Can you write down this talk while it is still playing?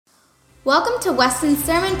Welcome to Weston's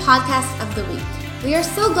Sermon Podcast of the Week. We are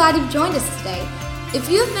so glad you've joined us today. If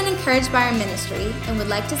you have been encouraged by our ministry and would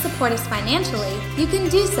like to support us financially, you can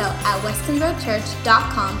do so at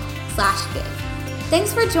westonroadchurch.com/give.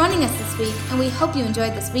 Thanks for joining us this week, and we hope you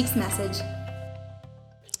enjoyed this week's message.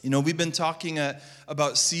 You know, we've been talking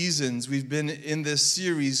about seasons. We've been in this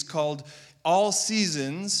series called All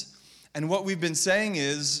Seasons, and what we've been saying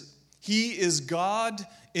is, He is God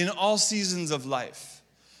in all seasons of life.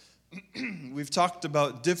 We've talked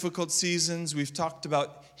about difficult seasons. We've talked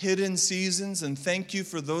about hidden seasons. And thank you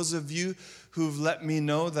for those of you who've let me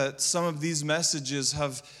know that some of these messages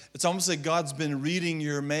it's almost like God's been reading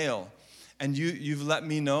your mail. And you've let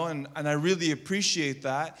me know. And I really appreciate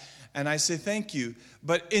that. And I say thank you.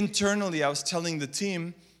 But internally, I was telling the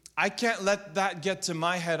team, I can't let that get to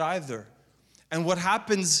my head either. And what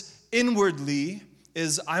happens inwardly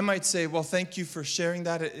is I might say, well, thank you for sharing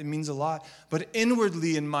that. It means a lot. But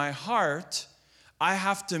inwardly in my heart, I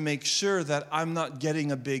have to make sure that I'm not getting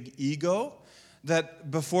a big ego, that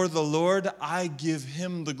before the Lord, I give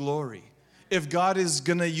Him the glory. If God is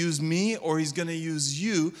going to use me or He's going to use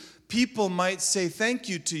you, people might say thank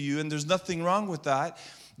you to you, and there's nothing wrong with that.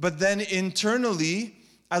 But then internally,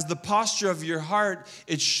 as the posture of your heart,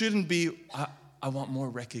 it shouldn't be, I want more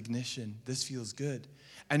recognition. This feels good.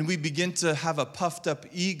 And we begin to have a puffed up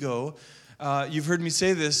ego. You've heard me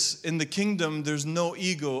say this, in the kingdom, there's no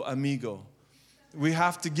ego, amigo. We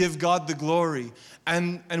have to give God the glory.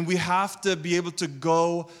 And we have to be able to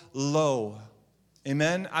go low.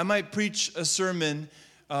 Amen? I might preach a sermon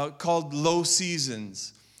called Low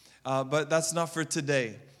Seasons. But that's not for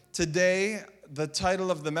today. Today, the title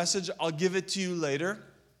of the message, I'll give it to you later.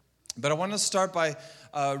 But I want to start by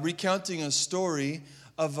recounting a story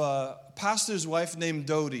of a pastor's wife named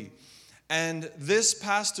Dodie. And this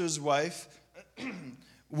pastor's wife,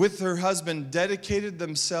 with her husband, dedicated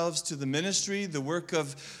themselves to the ministry, the work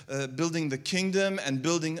of building the kingdom and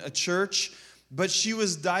building a church. But she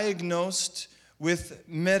was diagnosed with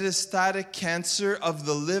metastatic cancer of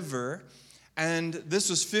the liver. And this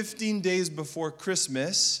was 15 days before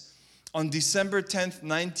Christmas on December 10th,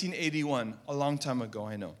 1981. A long time ago,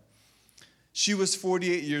 I know. She was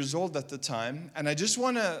 48 years old at the time, and I just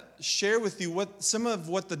want to share with you some of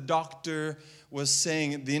what the doctor was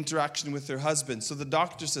saying, the interaction with her husband. So the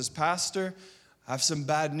doctor says, Pastor, I have some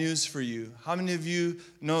bad news for you. How many of you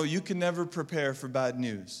know you can never prepare for bad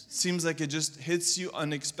news? Seems like it just hits you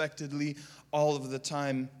unexpectedly all of the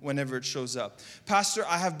time whenever it shows up. Pastor,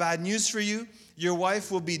 I have bad news for you. Your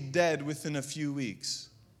wife will be dead within a few weeks.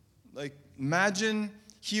 Like, imagine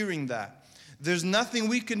hearing that. There's nothing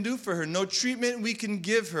we can do for her. No treatment we can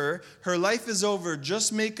give her. Her life is over.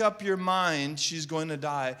 Just make up your mind. She's going to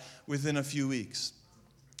die within a few weeks.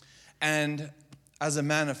 And as a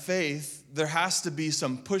man of faith, there has to be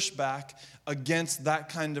some pushback against that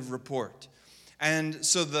kind of report. And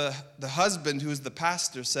so the husband, who is the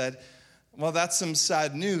pastor, said, well, that's some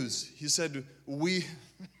sad news. He said, we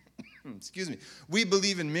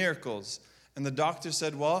believe in miracles. And the doctor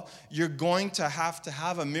said, well, you're going to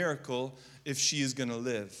have a miracle if she is going to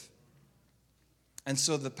live. And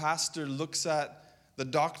so the pastor looks at the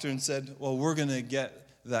doctor and said, well, we're going to get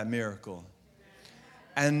that miracle.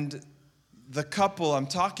 And the couple I'm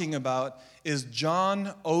talking about is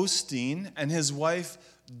John Osteen and his wife,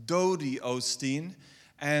 Dodie Osteen.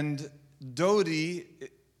 And Dodie,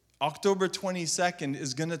 October 22nd,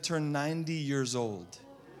 is going to turn 90 years old.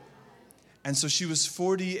 And so she was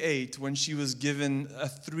 48 when she was given a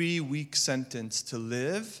 3-week sentence to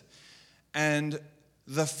live. And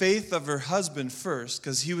the faith of her husband first,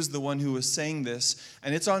 because he was the one who was saying this,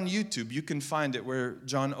 and it's on YouTube. You can find it where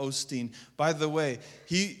John Osteen. By the way,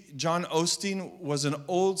 John Osteen was an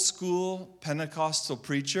old school Pentecostal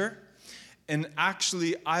preacher. And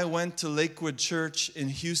actually, I went to Lakewood Church in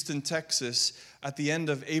Houston, Texas at the end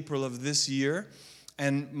of April of this year.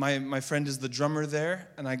 And my friend is the drummer there,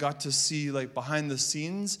 and I got to see like behind the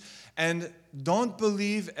scenes. And don't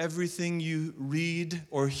believe everything you read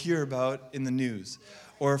or hear about in the news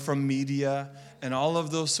or from media and all of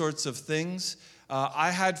those sorts of things. I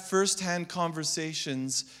had firsthand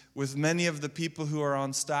conversations with many of the people who are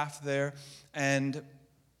on staff there, and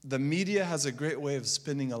the media has a great way of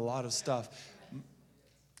spinning a lot of stuff.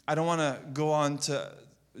 I don't want to go on to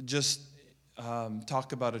just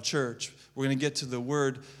talk about a church. We're going to get to the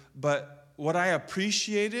word. But what I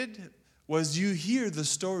appreciated was you hear the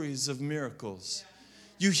stories of miracles.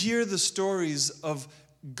 You hear the stories of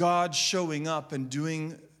God showing up and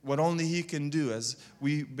doing what only He can do, as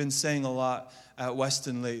we've been saying a lot at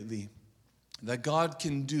Weston lately. that God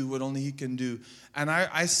can do what only He can do. And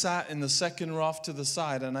I sat in the second row off to the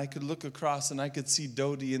side, and I could look across, and I could see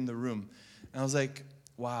Dodie in the room. And I was like,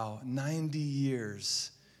 wow, 90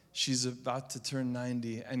 years. She's about to turn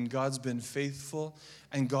 90, and God's been faithful,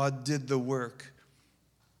 and God did the work.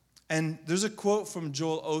 And there's a quote from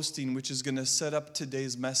Joel Osteen, which is going to set up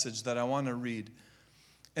today's message, that I want to read.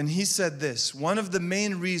 And he said this: one of the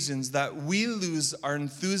main reasons that we lose our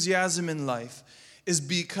enthusiasm in life is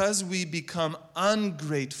because we become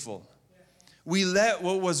ungrateful. We let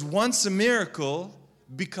what was once a miracle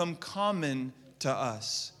become common to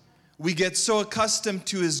us. We get so accustomed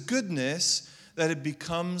to His goodness that it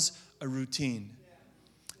becomes a routine.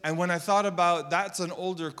 And when I thought about, that's an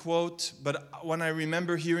older quote, but when I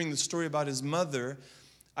remember hearing the story about his mother,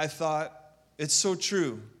 I thought, it's so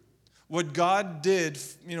true. What God did,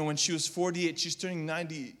 when she was 48, she's turning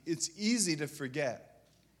 90, it's easy to forget.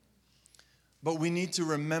 But we need to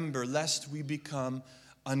remember, lest we become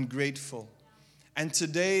ungrateful. And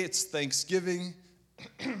today it's Thanksgiving.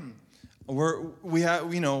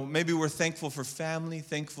 Maybe we're thankful for family,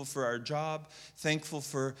 thankful for our job, thankful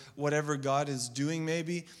for whatever God is doing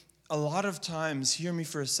maybe. A lot of times, hear me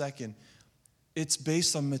for a second, it's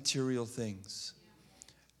based on material things.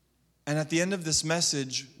 And at the end of this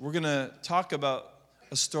message, we're going to talk about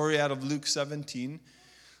a story out of Luke 17.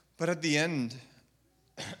 But at the end,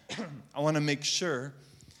 I want to make sure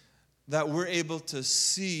that we're able to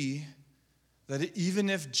see that even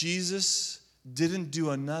if Jesus didn't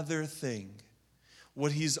do another thing,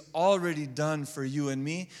 what He's already done for you and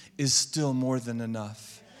me is still more than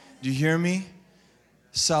enough. Do you hear me?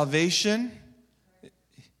 Salvation,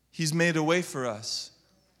 He's made a way for us.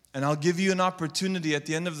 And I'll give you an opportunity at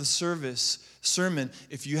the end of the sermon,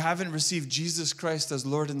 if you haven't received Jesus Christ as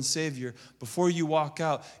Lord and Savior, before you walk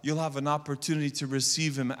out, you'll have an opportunity to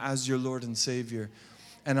receive Him as your Lord and Savior.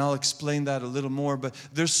 And I'll explain that a little more, but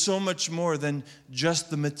there's so much more than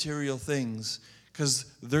just the material things, because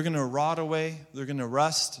they're going to rot away, they're going to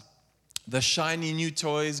rust, the shiny new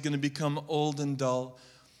toy is going to become old and dull,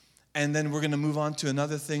 and then we're going to move on to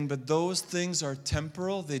another thing, but those things are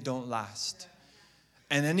temporal, they don't last.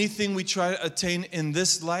 And anything we try to attain in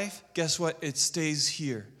this life, guess what? It stays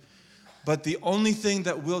here. But the only thing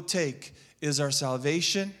that we'll take is our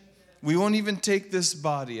salvation. We won't even take this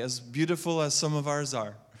body, as beautiful as some of ours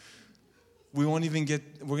are. We're going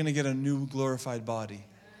to get a new glorified body.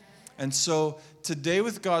 And so today,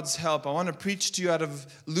 with God's help, I want to preach to you out of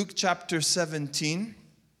Luke chapter 17.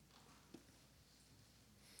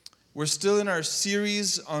 We're still in our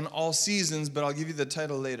series on all seasons, but I'll give you the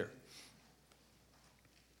title later.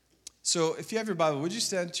 So if you have your Bible, would you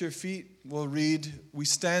stand to your feet? We'll read. We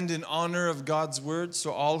stand in honor of God's word,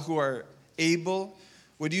 so all who are able,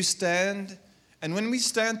 would you stand? And when we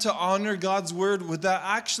stand to honor God's word, what that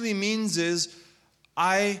actually means is,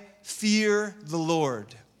 I fear the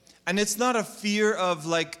Lord. And it's not a fear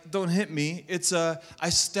of don't hit me. It's I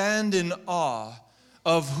stand in awe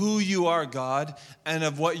of who you are, God, and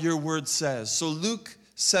of what your word says. So Luke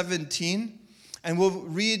 17, and we'll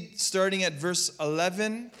read starting at verse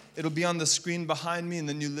 11. It'll be on the screen behind me in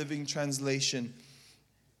the New Living Translation.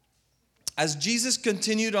 As Jesus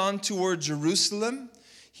continued on toward Jerusalem,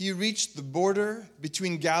 He reached the border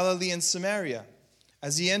between Galilee and Samaria.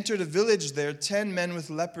 As He entered a village there, 10 men with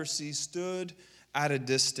leprosy stood at a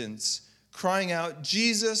distance, crying out,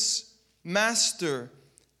 "Jesus, Master,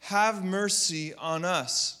 have mercy on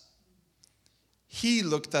us." He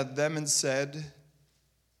looked at them and said,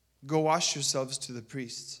 Go show yourselves to the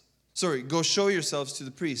priests.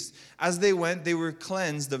 As they went, they were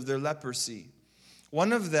cleansed of their leprosy.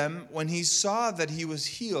 One of them, when he saw that he was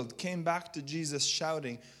healed, came back to Jesus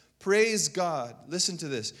shouting, "Praise God." Listen to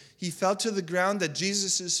this. He fell to the ground at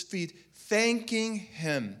Jesus' feet, thanking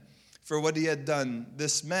Him for what He had done.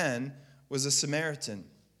 This man was a Samaritan.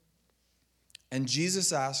 And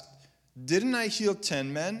Jesus asked, "Didn't I heal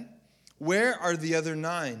 10 men? Where are the other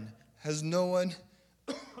 9? Has no one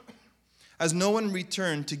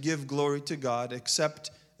returned to give glory to God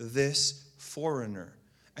except this foreigner?"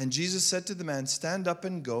 And Jesus said to the man, "Stand up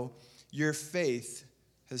and go. Your faith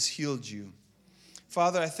has healed you."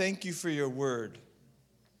 Father, I thank you for your word.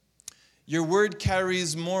 Your word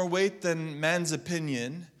carries more weight than man's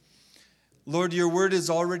opinion. Lord, your word is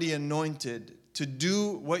already anointed to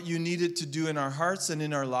do what you need it to do in our hearts and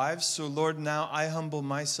in our lives. So, Lord, now I humble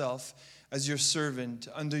myself as your servant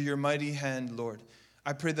under your mighty hand, Lord.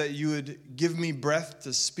 I pray that you would give me breath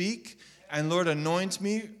to speak, and Lord, anoint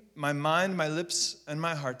me, my mind, my lips, and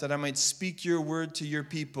my heart, that I might speak your word to your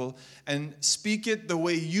people and speak it the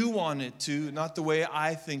way you want it to, not the way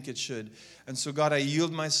I think it should. And so, God, I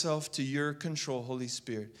yield myself to your control, Holy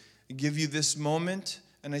Spirit. I give you this moment,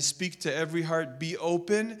 and I speak to every heart. Be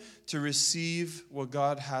open to receive what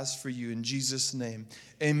God has for you. In Jesus' name,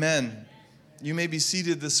 amen. You may be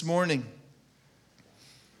seated this morning.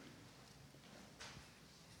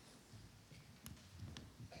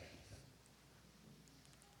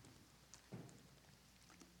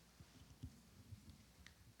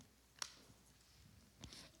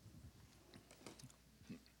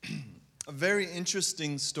 A very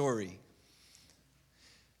interesting story.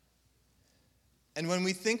 And when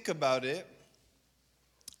we think about it,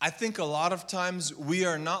 I think a lot of times we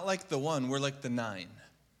are not like the one, we're like the 9.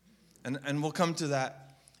 And we'll come to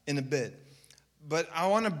that in a bit. But I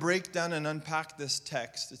want to break down and unpack this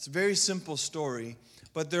text. It's a very simple story,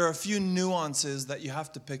 but there are a few nuances that you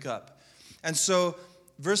have to pick up. And so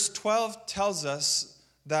verse 12 tells us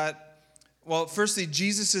that, well, firstly,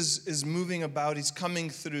 Jesus is moving about. He's coming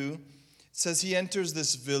through. It says he enters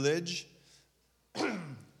this village.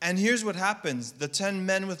 And here's what happens. The 10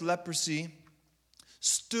 men with leprosy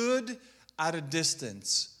stood at a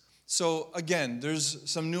distance. So again, there's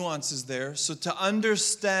some nuances there. So to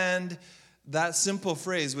understand that simple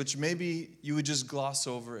phrase, which maybe you would just gloss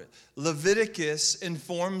over it, Leviticus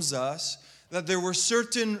informs us that there were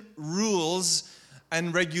certain rules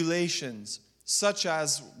and regulations, such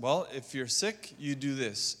as, well, if you're sick, you do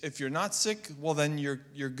this. If you're not sick, well, then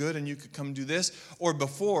you're good and you could come do this. Or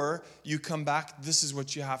before you come back, this is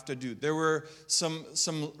what you have to do. There were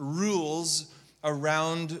some rules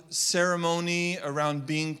around ceremony, around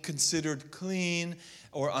being considered clean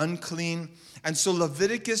or unclean. And so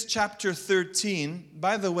Leviticus chapter 13,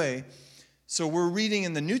 by the way, so we're reading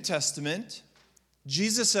in the New Testament.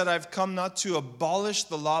 Jesus said, I've come not to abolish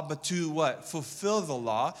the law, but to what? Fulfill the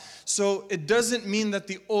law. So it doesn't mean that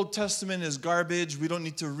the Old Testament is garbage. We don't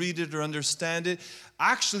need to read it or understand it.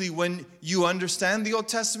 Actually, when you understand the Old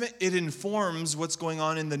Testament, it informs what's going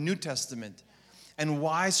on in the New Testament and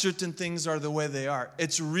why certain things are the way they are.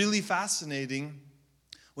 It's really fascinating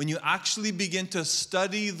when you actually begin to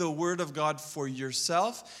study the Word of God for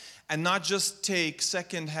yourself and not just take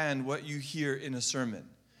secondhand what you hear in a sermon.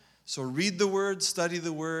 So read the Word, study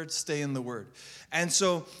the Word, stay in the Word. And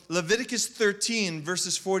so Leviticus 13,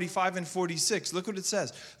 verses 45 and 46, look what it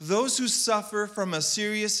says. Those who suffer from a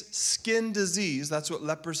serious skin disease, that's what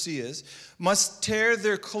leprosy is, must tear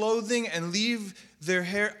their clothing and leave their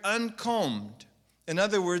hair uncombed. In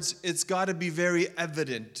other words, it's got to be very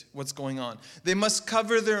evident what's going on. They must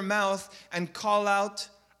cover their mouth and call out,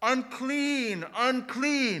 unclean,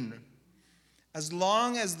 unclean. As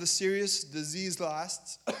long as the serious disease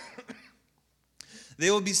lasts, they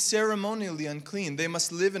will be ceremonially unclean. They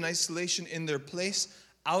must live in isolation in their place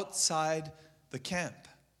outside the camp.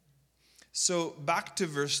 So back to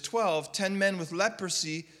verse 12, 10 men with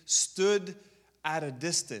leprosy stood at a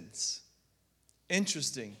distance.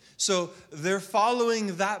 Interesting. So they're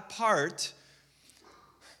following that part.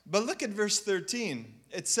 But look at verse 13.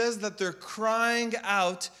 It says that they're crying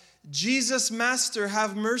out, Jesus, Master,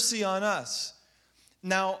 have mercy on us.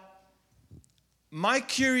 Now, my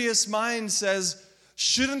curious mind says,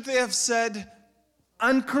 shouldn't they have said,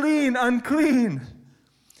 unclean, unclean?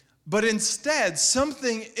 But instead,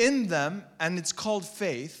 something in them, and it's called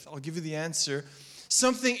faith, I'll give you the answer,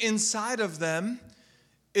 something inside of them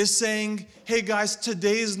is saying, hey guys,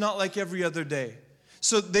 today is not like every other day.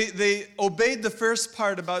 So they obeyed the first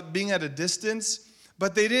part about being at a distance,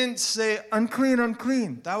 but they didn't say, unclean,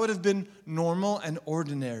 unclean. That would have been normal and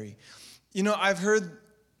ordinary. You know, I've heard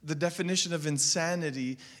the definition of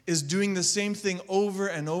insanity is doing the same thing over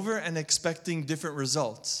and over and expecting different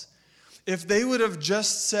results. If they would have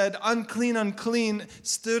just said, unclean, unclean,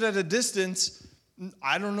 stood at a distance,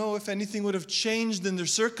 I don't know if anything would have changed in their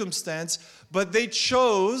circumstance, but they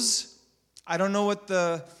chose, I don't know what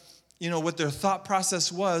their thought process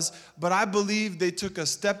was, but I believe they took a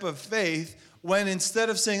step of faith when instead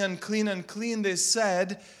of saying unclean, unclean, they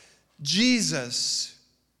said, Jesus,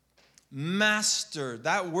 Master.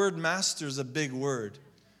 That word master is a big word.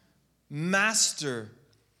 Master,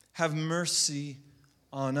 have mercy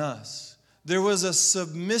on us. There was a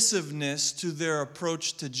submissiveness to their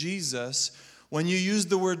approach to Jesus. When you use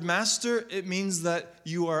the word master, it means that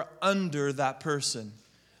you are under that person,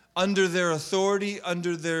 under their authority,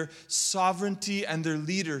 under their sovereignty and their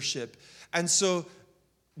leadership. And so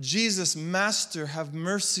Jesus, Master, have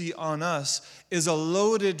mercy on us is a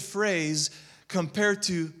loaded phrase compared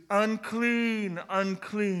to unclean,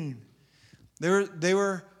 unclean. They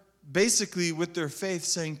were basically with their faith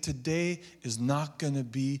saying today is not going to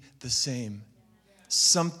be the same.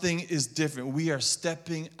 Something is different. We are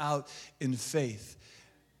stepping out in faith.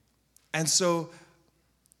 And so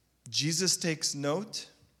Jesus takes note.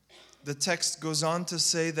 the text goes on to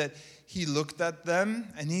say that he looked at them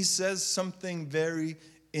and he says something very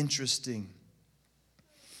interesting.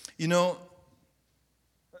 You know,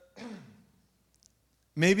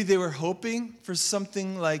 maybe they were hoping for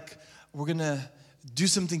something like, we're going to do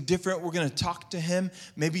something different. We're going to talk to him.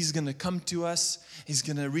 Maybe he's going to come to us. He's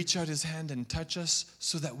going to reach out his hand and touch us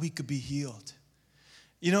so that we could be healed.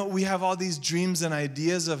 You know, we have all these dreams and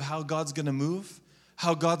ideas of how God's going to move,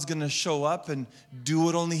 how God's going to show up and do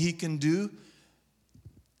what only he can do.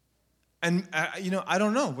 And, I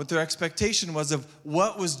don't know what their expectation was of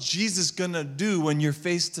what was Jesus going to do when you're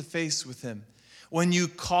face to face with him, when you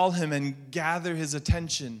call him and gather his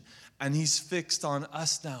attention. And he's fixed on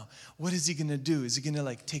us now. What is he going to do? Is he going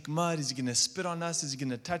to take mud? Is he going to spit on us? Is he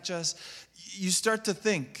going to touch us? You start to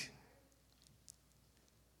think.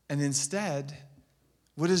 And instead,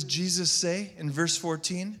 what does Jesus say in verse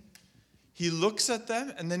 14? He looks at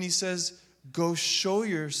them and then he says, go show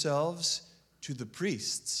yourselves to the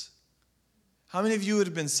priests. How many of you would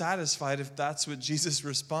have been satisfied if that's what Jesus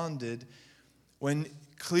responded when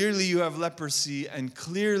clearly you have leprosy and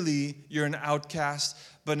clearly you're an outcast,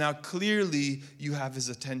 but now clearly you have his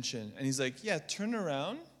attention? And he's like, yeah, turn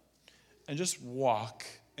around and just walk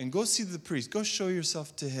and go see the priest. Go show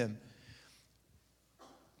yourself to him.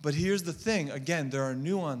 But here's the thing. Again, there are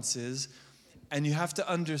nuances, and you have to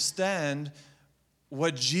understand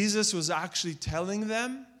what Jesus was actually telling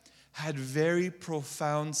them had very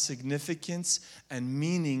profound significance and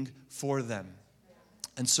meaning for them.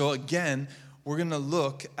 And so again, we're going to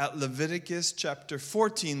look at Leviticus chapter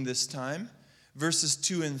 14 this time, verses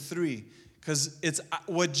 2 and 3, because it's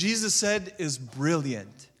what Jesus said is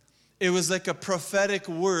brilliant. It was like a prophetic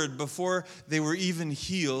word before they were even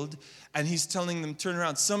healed, and he's telling them, turn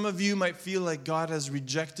around. Some of you might feel like God has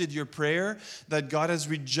rejected your prayer, that God has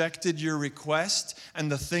rejected your request and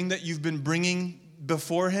the thing that you've been bringing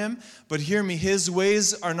before him. But hear me, his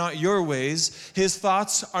ways are not your ways. His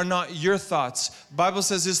thoughts are not your thoughts. The Bible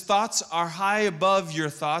says his thoughts are high above your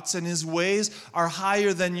thoughts and his ways are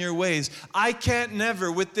higher than your ways. I can't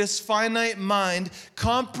never, with this finite mind,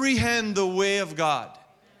 comprehend the way of God.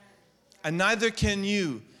 And neither can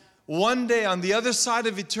you. One day on the other side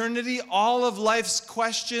of eternity, all of life's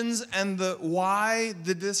questions and the why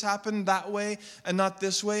did this happen that way and not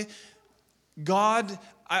this way, God,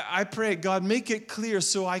 I pray, God, make it clear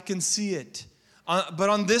so I can see it. But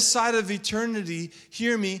on this side of eternity,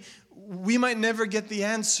 hear me, we might never get the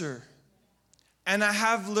answer. And I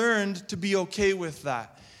have learned to be okay with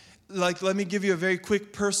that. Let me give you a very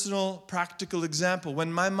quick, personal, practical example.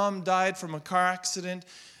 When my mom died from a car accident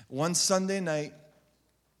one Sunday night,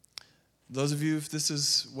 those of you, if this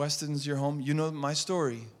is Weston's your home, you know my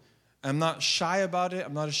story. I'm not shy about it.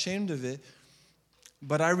 I'm not ashamed of it.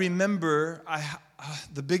 But I remember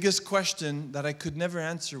the biggest question that I could never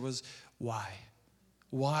answer was, why?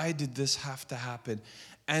 Why did this have to happen?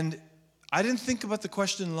 And I didn't think about the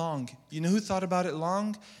question long. You know who thought about it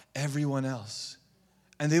long? Everyone else.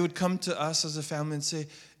 And they would come to us as a family and say,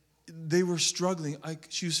 they were struggling.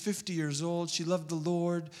 She was 50 years old. She loved the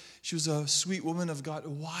Lord. She was a sweet woman of God.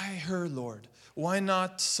 Why her, Lord? Why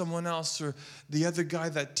not someone else or the other guy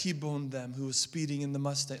that T-boned them who was speeding in the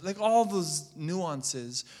Mustang? All those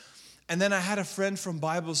nuances. And then I had a friend from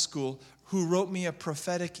Bible school who wrote me a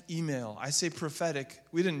prophetic email. I say prophetic.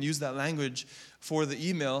 We didn't use that language for the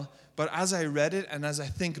email. But as I read it and as I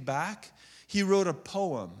think back, he wrote a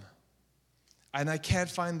poem. And I can't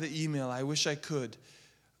find the email. I wish I could,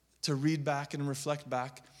 to read back and reflect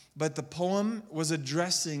back. But the poem was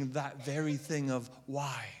addressing that very thing of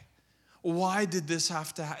why. Why did this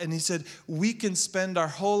have to happen? And he said, we can spend our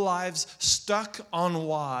whole lives stuck on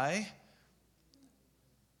why,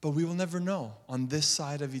 but we will never know on this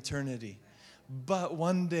side of eternity. But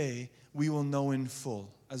one day, we will know in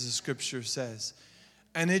full, as the scripture says.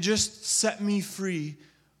 And it just set me free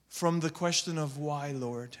from the question of why,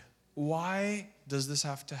 Lord? Why does this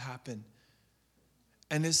have to happen?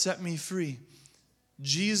 And it set me free.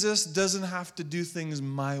 Jesus doesn't have to do things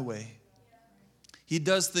my way. He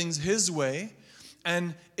does things his way.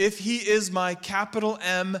 And if he is my capital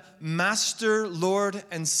M, Master, Lord,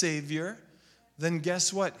 and Savior, then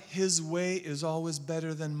guess what? His way is always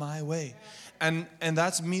better than my way. And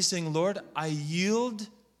that's me saying, Lord, I yield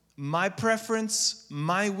my preference,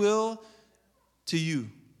 my will to you.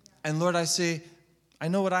 And Lord, I say, I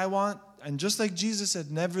know what I want. And just like Jesus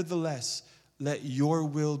said, nevertheless, let your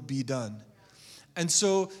will be done. And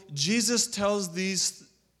so Jesus tells these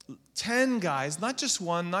 10 guys, not just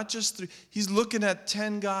one, not just 3. He's looking at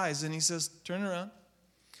 10 guys and he says, turn around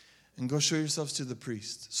and go show yourselves to the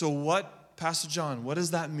priest. So what, Pastor John, what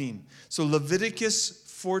does that mean? So Leviticus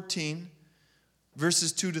 14,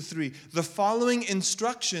 Verses 2-3. The following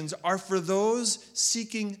instructions are for those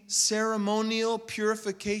seeking ceremonial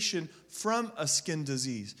purification from a skin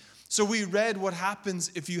disease. So we read what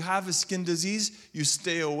happens if you have a skin disease. You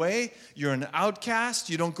stay away. You're an outcast.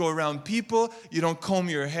 You don't go around people. You don't comb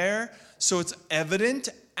your hair. So it's evident.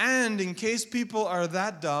 And in case people are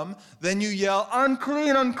that dumb, then you yell,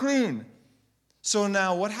 unclean, unclean. So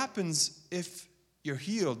now what happens if you're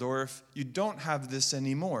healed or if you don't have this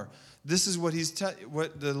anymore? This is what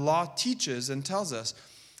what the law teaches and tells us.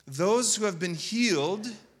 Those who have been healed,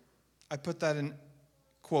 I put that in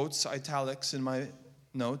quotes, italics in my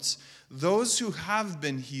notes. Those who have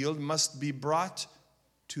been healed must be brought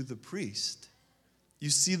to the priest. You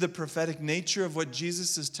see the prophetic nature of what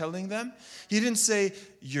Jesus is telling them? He didn't say,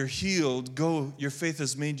 you're healed, go, your faith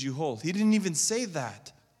has made you whole. He didn't even say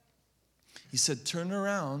that. He said, turn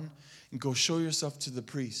around and go show yourself to the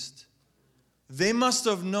priest. They must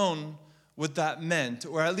have known what that meant,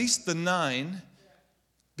 or at least the 9,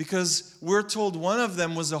 because we're told one of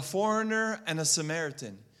them was a foreigner and a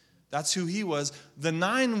Samaritan. That's who he was. The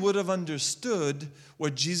 9 would have understood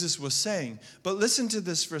what Jesus was saying. But listen to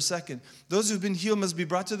this for a second. Those who've been healed must be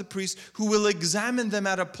brought to the priest, who will examine them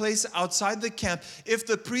at a place outside the camp. If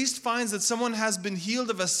the priest finds that someone has been healed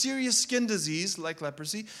of a serious skin disease, like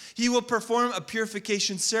leprosy, he will perform a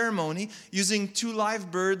purification ceremony using 2 live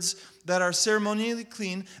birds that are ceremonially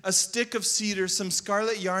clean, a stick of cedar, some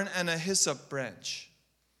scarlet yarn, and a hyssop branch.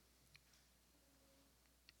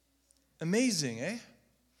 Amazing, eh?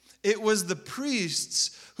 It was the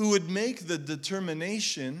priests who would make the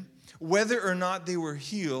determination whether or not they were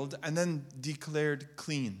healed and then declared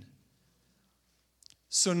clean.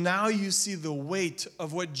 So now you see the weight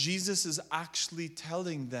of what Jesus is actually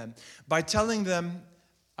telling them. By telling them,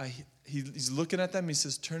 he's looking at them, he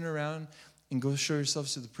says, turn around and go show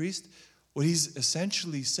yourselves to the priest. What he's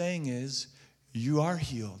essentially saying is, you are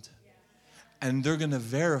healed. And they're going to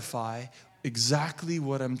verify exactly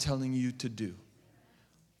what I'm telling you to do.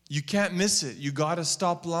 You can't miss it. You got to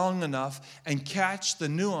stop long enough and catch the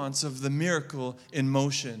nuance of the miracle in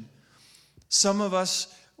motion. Some of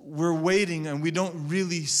us, we're waiting and we don't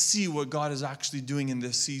really see what God is actually doing in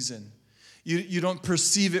this season. You don't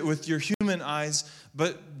perceive it with your human eyes,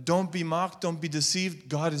 but don't be mocked, don't be deceived.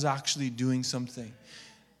 God is actually doing something.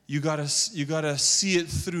 You gotta see it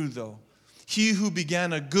through though. He who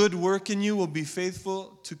began a good work in you will be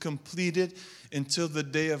faithful to complete it until the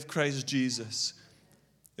day of Christ Jesus.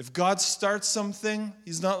 If God starts something,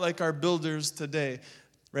 he's not like our builders today.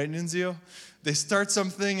 Right, Nunzio? They start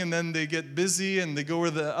something and then they get busy and they go where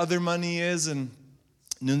the other money is. And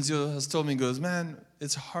Nunzio has told me, he goes, man,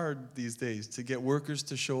 it's hard these days to get workers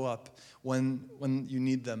to show up when you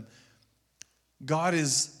need them. God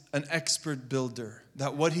is an expert builder,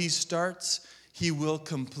 that what he starts, he will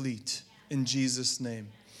complete in Jesus' name.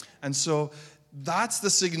 And so that's the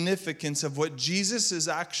significance of what Jesus is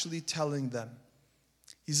actually telling them.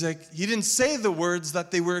 He's like, he didn't say the words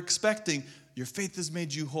that they were expecting. Your faith has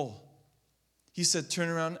made you whole. He said, turn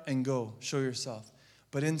around and go, show yourself.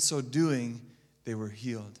 But in so doing, they were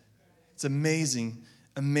healed. It's amazing,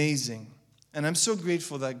 amazing. And I'm so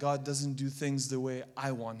grateful that God doesn't do things the way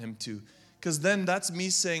I want him to. Because then that's me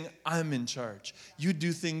saying, I'm in charge. You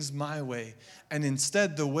do things my way. And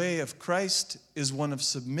instead, the way of Christ is one of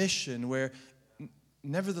submission, where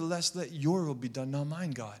nevertheless, let your will be done, not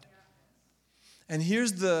mine, God. And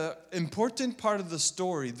here's the important part of the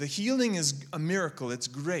story. The healing is a miracle. It's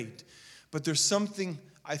great. But there's something,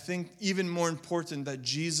 I think, even more important that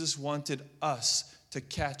Jesus wanted us to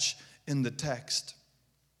catch in the text.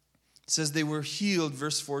 It says they were healed,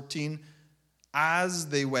 verse 14, as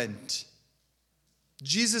they went.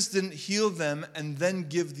 Jesus didn't heal them and then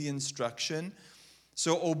give the instruction.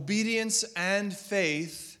 So obedience and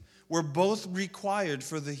faith were both required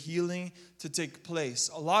for the healing to take place.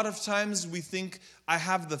 A lot of times we think, I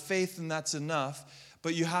have the faith and that's enough,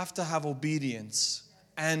 but you have to have obedience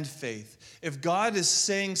and faith. If God is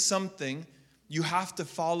saying something, you have to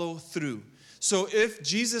follow through. So if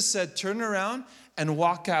Jesus said, turn around and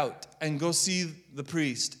walk out and go see the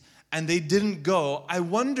priest, and they didn't go, I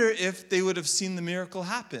wonder if they would have seen the miracle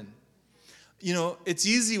happen. You know, it's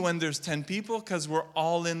easy when there's 10 people because we're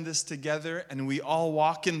all in this together and we all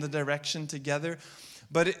walk in the direction together.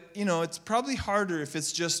 But, it's probably harder if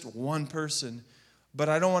it's just one person. But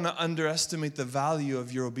I don't want to underestimate the value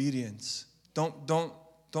of your obedience. Don't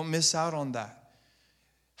miss out on that.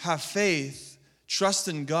 Have faith, trust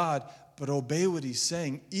in God, but obey what he's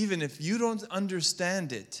saying, even if you don't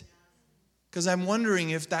understand it. Because I'm wondering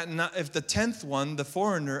if the 10th one, the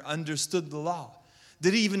foreigner, understood the law.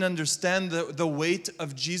 Did he even understand the weight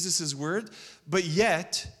of Jesus' word? But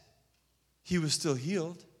yet, he was still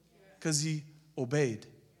healed because he obeyed.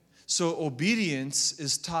 So obedience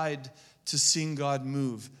is tied to seeing God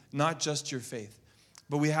move, not just your faith.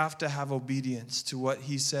 But we have to have obedience to what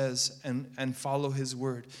he says and follow his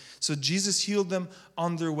word. So Jesus healed them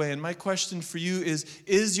on their way. And my question for you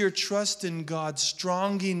is your trust in God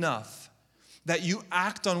strong enough that you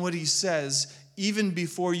act on what he says even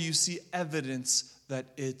before you see evidence that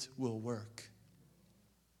it will work?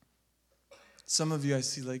 Some of you I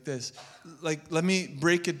see like this. Let me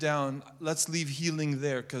break it down. Let's leave healing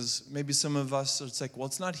there, because maybe some of us, it's like, well,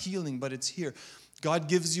 it's not healing, but it's here. God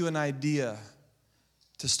gives you an idea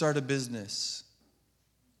to start a business.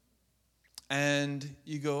 And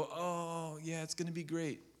you go, oh, yeah, it's going to be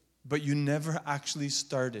great. But you never actually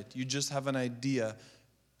start it. You just have an idea.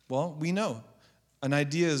 Well, we know. An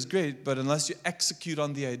idea is great, but unless you execute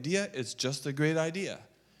on the idea, it's just a great idea.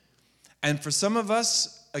 And for some of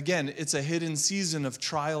us, again, it's a hidden season of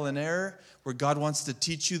trial and error where God wants to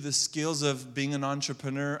teach you the skills of being an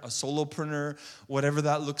entrepreneur, a solopreneur, whatever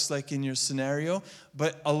that looks like in your scenario.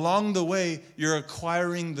 But along the way, you're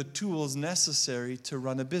acquiring the tools necessary to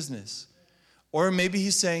run a business. Or maybe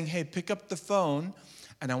he's saying, hey, pick up the phone,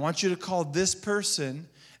 and I want you to call this person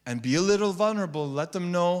and be a little vulnerable. Let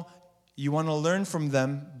them know you want to learn from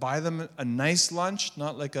them. Buy them a nice lunch,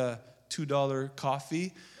 not like a $2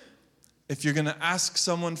 coffee. If you're going to ask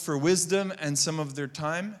someone for wisdom and some of their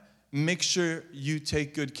time, make sure you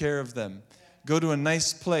take good care of them. Go to a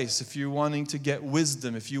nice place if you're wanting to get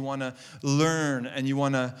wisdom, if you want to learn and you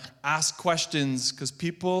want to ask questions, because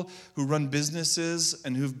people who run businesses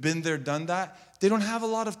and who've been there, done that, they don't have a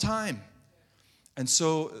lot of time. And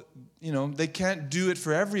so, they can't do it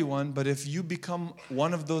for everyone, but if you become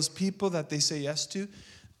one of those people that they say yes to,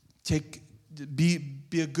 be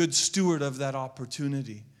a good steward of that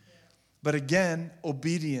opportunity. But again,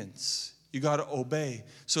 obedience. You got to obey.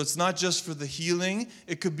 So it's not just for the healing.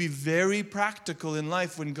 It could be very practical in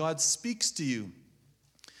life when God speaks to you.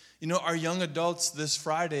 Our young adults this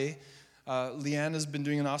Friday, Leanna's been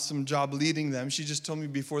doing an awesome job leading them. She just told me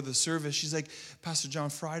before the service, she's like, Pastor John,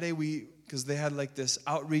 Friday because they had like this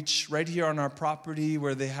outreach right here on our property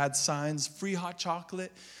where they had signs, free hot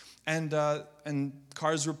chocolate, and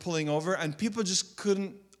cars were pulling over, and people just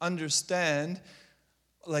couldn't understand.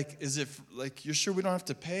 Like, is it like, you're sure we don't have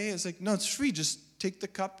to pay? It's like, no, it's free. Just take the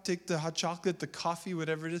cup, take the hot chocolate, the coffee,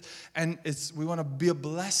 whatever it is. And we want to be a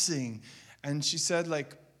blessing. And she said,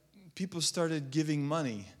 like, people started giving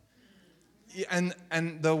money. And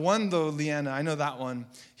the one, though, Leanna, I know that one.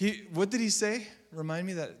 What did he say? Remind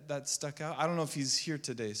me that stuck out. I don't know if he's here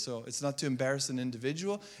today, so it's not to embarrass an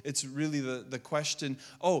individual. It's really the question.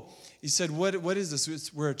 Oh, he said, what is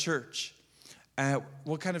this? We're a church.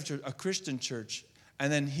 What kind of church? A Christian church.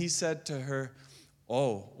 And then he said to her,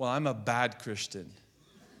 oh, well, I'm a bad Christian.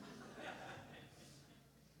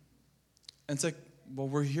 And it's like, well,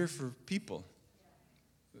 we're here for people.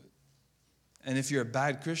 And if you're a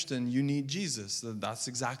bad Christian, you need Jesus. That's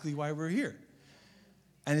exactly why we're here.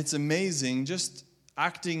 And it's amazing just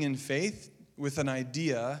acting in faith with an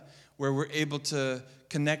idea where we're able to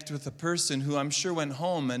connect with a person who I'm sure went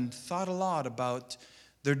home and thought a lot about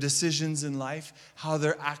their decisions in life, how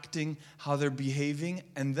they're acting, how they're behaving,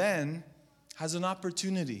 and then has an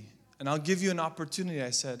opportunity. And I'll give you an opportunity,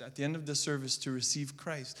 I said, at the end of the service to receive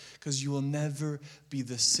Christ, because you will never be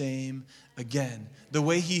the same again. The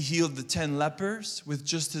way he healed the 10 lepers with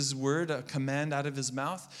just his word, a command out of his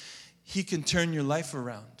mouth, he can turn your life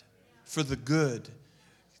around for the good.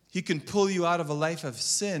 He can pull you out of a life of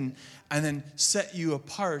sin and then set you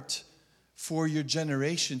apart for your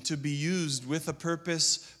generation to be used with a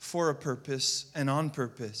purpose, for a purpose, and on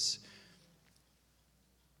purpose.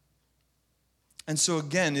 And so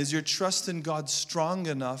again, is your trust in God strong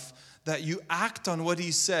enough that you act on what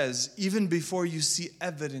he says even before you see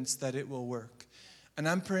evidence that it will work? And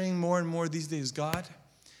I'm praying more and more these days, God,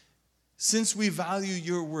 since we value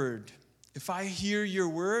your word, if I hear your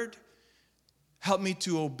word, help me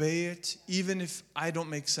to obey it even if I don't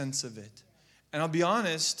make sense of it. And I'll be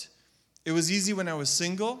honest, it was easy when I was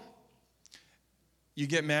single. You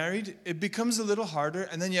get married, it becomes a little harder,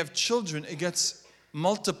 and then you have children, it gets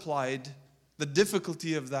multiplied. The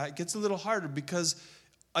difficulty of that gets a little harder because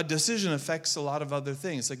a decision affects a lot of other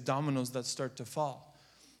things, like dominoes that start to fall.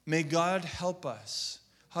 May God help us.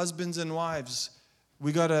 Husbands and wives,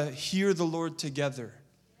 we got to hear the Lord together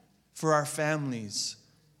for our families.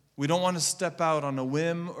 We don't want to step out on a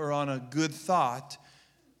whim or on a good thought.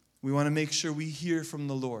 We want to make sure we hear from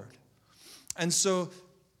the Lord. And so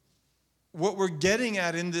what we're getting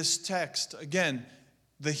at in this text, again,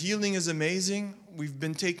 The healing is amazing. We've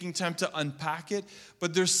been taking time to unpack it.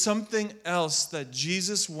 But there's something else that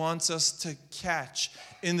Jesus wants us to catch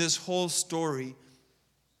in this whole story.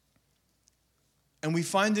 And we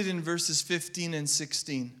find it in verses 15 and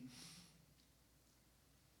 16.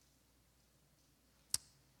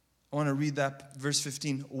 I want to read that, verse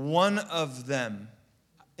 15. One of them.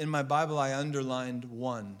 In my Bible, I underlined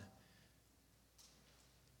one.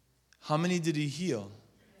 How many did he heal?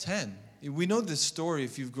 10. We know this story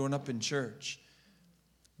if you've grown up in church.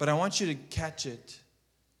 But I want you to catch it.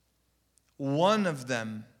 One of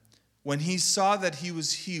them, when he saw that he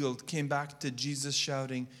was healed, came back to Jesus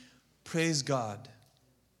shouting, "Praise God."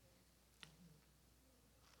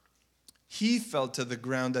 He fell to the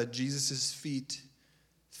ground at Jesus' feet,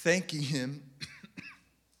 thanking him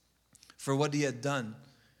for what he had done.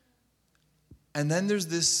 And then there's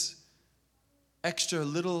this extra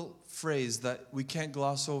little phrase that we can't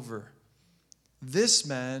gloss over. This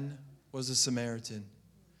man was a Samaritan.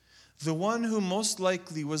 The one who most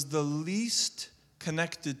likely was the least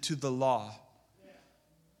connected to the law.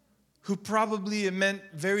 Who probably it meant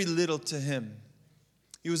very little to him.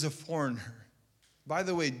 He was a foreigner. By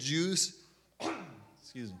the way, Jews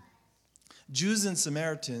and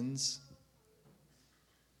Samaritans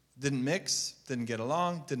didn't mix, didn't get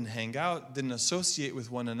along, didn't hang out, didn't associate with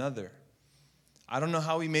one another. I don't know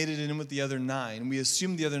how he made it in with the other 9. We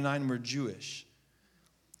assumed the other 9 were Jewish.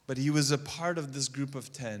 But he was a part of this group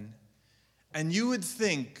of 10. And you would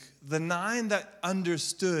think the 9 that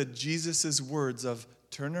understood Jesus' words of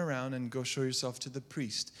turn around and go show yourself to the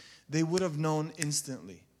priest, they would have known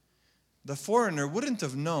instantly. The foreigner wouldn't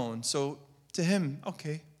have known. So to him,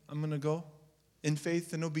 okay, I'm going to go. In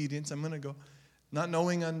faith and obedience, I'm going to go. Not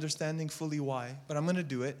knowing, understanding fully why, but I'm going to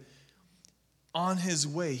do it. On his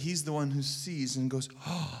way, he's the one who sees and goes,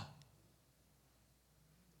 oh,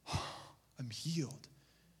 I'm healed.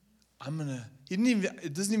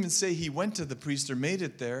 It doesn't even say he went to the priest or made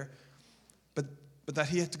it there, but that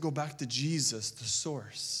he had to go back to Jesus, the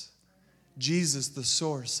source. Jesus, the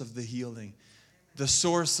source of the healing. The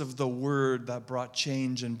source of the word that brought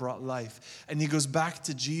change and brought life. And he goes back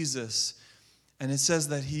to Jesus, and it says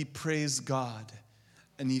that he praised God.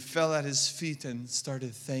 And he fell at his feet and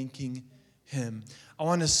started thanking him. I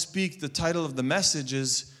want to speak, the title of the message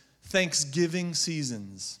is Thanksgiving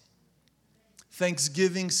Seasons.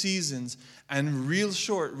 Thanksgiving seasons. And real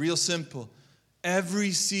short, real simple.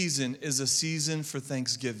 Every season is a season for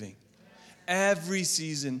Thanksgiving. Every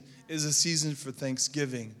season is a season for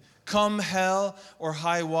Thanksgiving. Come hell or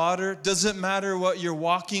high water, doesn't matter what you're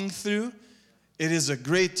walking through, it is a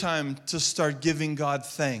great time to start giving God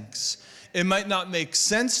thanks. It might not make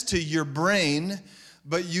sense to your brain,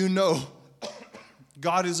 but you know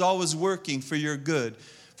God is always working for your good,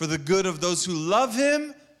 for the good of those who love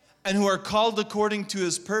him and who are called according to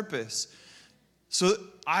his purpose. So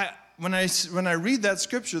when I read that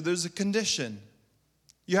scripture, there's a condition.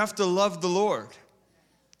 You have to love the Lord.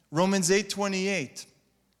 Romans 8:28.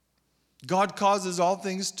 God causes all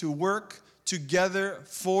things to work together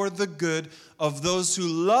for the good of those who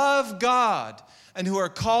love God and who are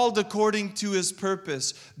called according to his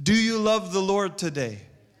purpose. Do you love the Lord today?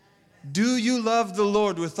 Do you love the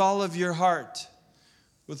Lord with all of your heart,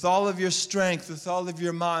 with all of your strength, with all of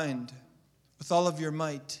your mind, with all of your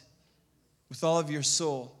might, with all of your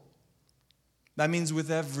soul? That means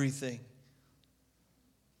with everything.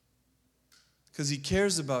 Because he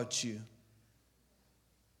cares about you.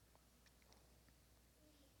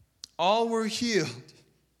 All were healed,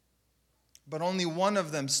 but only one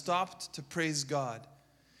of them stopped to praise God.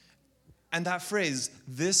 And that phrase,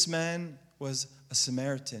 this man was a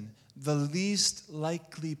Samaritan, the least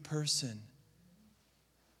likely person,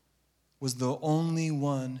 was the only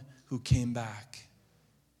one who came back.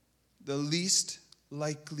 The least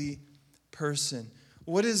likely person.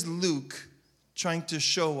 What is Luke trying to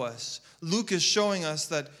show us? Luke is showing us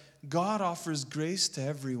that God offers grace to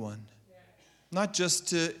everyone. Not just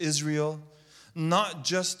to Israel, not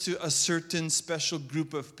just to a certain special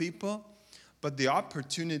group of people, but the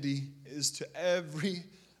opportunity is to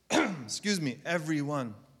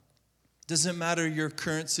everyone. Doesn't matter your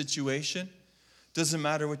current situation. Doesn't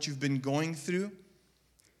matter what you've been going through.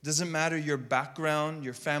 Doesn't matter your background,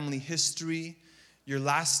 your family history, your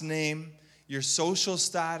last name, your social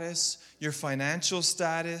status, your financial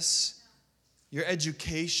status, your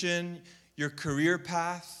education, your career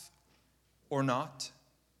path, or not.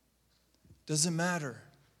 Doesn't matter.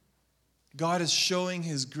 God is showing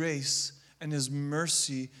his grace and his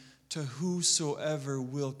mercy to whosoever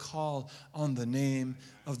will call on the name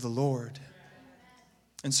of the Lord.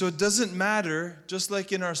 And so it doesn't matter, just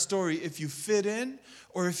like in our story, if you fit in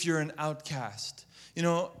or if you're an outcast. You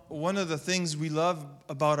know, one of the things we love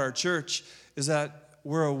about our church is that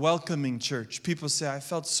we're a welcoming church. People say, I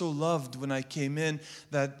felt so loved when I came in,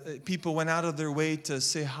 that people went out of their way to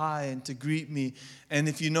say hi and to greet me. And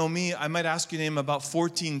if you know me, I might ask your name about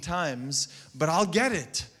 14 times, but I'll get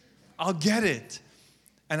it. I'll get it.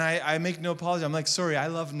 And I make no apology. I'm like, sorry, I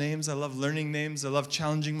love names. I love learning names. I love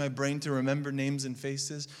challenging my brain to remember names and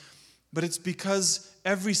faces. But it's because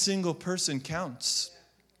every single person counts.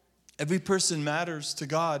 Every person matters to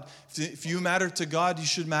God. If you matter to God, you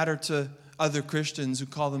should matter to other Christians who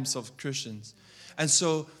call themselves Christians. And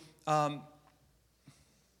so,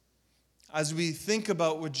 as we think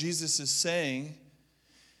about what Jesus is saying,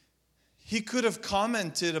 he could have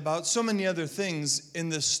commented about so many other things in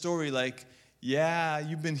this story, like, yeah,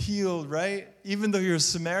 you've been healed, right? Even though you're a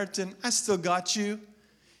Samaritan, I still got you.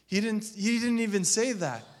 He didn't even say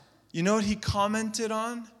that. You know what he commented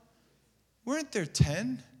on? Weren't there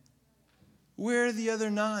 10? Where are the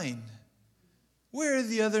other 9? Where are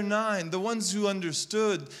the other 9? The ones who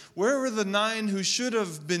understood. Where were the 9 who should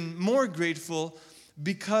have been more grateful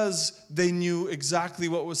because they knew exactly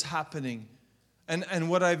what was happening and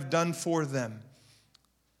what I've done for them?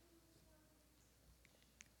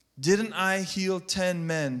 Didn't I heal 10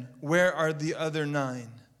 men? Where are the other 9?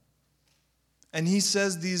 And he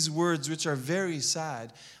says these words, which are very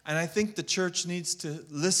sad. And I think the church needs to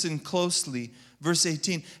listen closely. Verse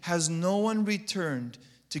 18, has no one returned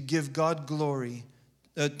to give God glory,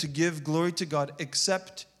 to give glory to God,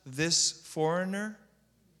 except this foreigner?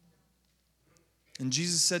 And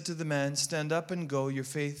Jesus said to the man, stand up and go, your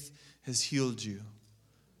faith has healed you.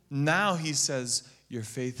 Now he says, your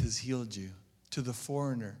faith has healed you. To the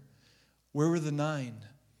foreigner. Where were the 9?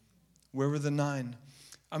 Where were the 9?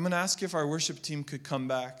 I'm going to ask if our worship team could come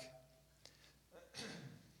back.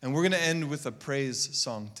 And we're going to end with a praise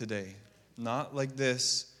song today. Not like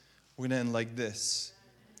this. We're going to end like this.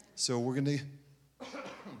 So we're going to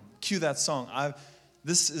cue that song.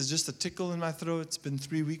 This is just a tickle in my throat. It's been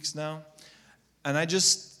 3 weeks now. And I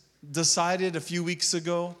just decided a few weeks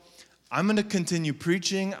ago, I'm going to continue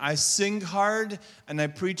preaching. I sing hard and I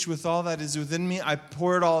preach with all that is within me. I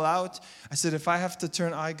pour it all out. I said, if I have to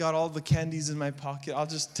turn, I got all the candies in my pocket. I'll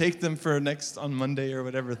just take them for on Monday or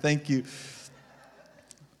whatever. Thank you.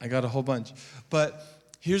 I got a whole bunch. But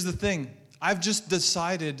here's the thing. I've just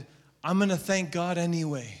decided I'm going to thank God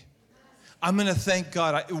anyway. I'm going to thank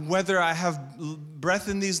God. Whether I have breath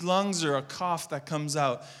in these lungs or a cough that comes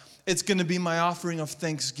out, it's going to be my offering of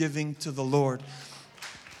thanksgiving to the Lord.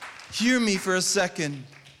 Hear me for a second.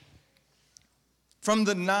 From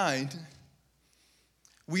the 9,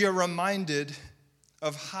 we are reminded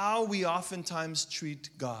of how we oftentimes treat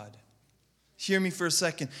God. Hear me for a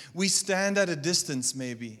second. We stand at a distance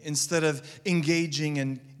maybe instead of engaging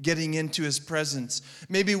and getting into his presence.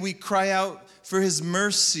 Maybe we cry out for his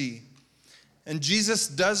mercy. And Jesus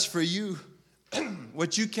does for you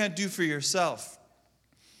what you can't do for yourself.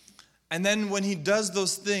 And then when he does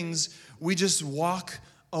those things, we just walk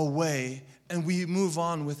away and we move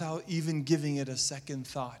on without even giving it a second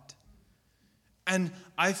thought. And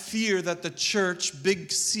I fear that the church,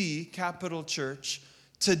 big C, capital church,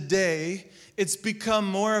 today, it's become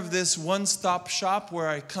more of this one-stop shop where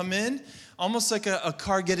I come in, almost like a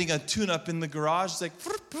car getting a tune-up in the garage. It's like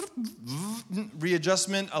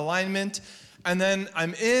readjustment, alignment, and then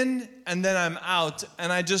I'm in, and then I'm out,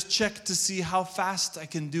 and I just check to see how fast I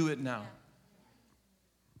can do it now.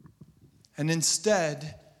 And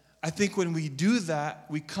instead, I think when we do that,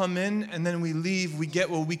 we come in and then we leave, we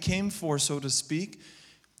get what we came for, so to speak.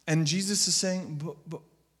 And Jesus is saying, but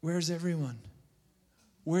where's everyone?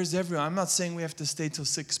 Where's everyone? I'm not saying we have to stay till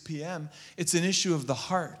 6 p.m. It's an issue of the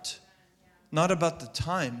heart, not about the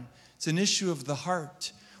time. It's an issue of the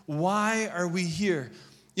heart. Why are we here?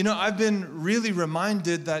 You know, I've been really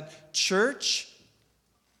reminded that church,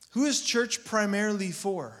 who is church primarily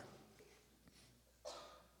for?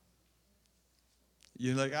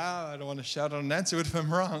 You're like, I don't want to shout out an answer. What if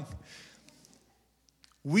I'm wrong?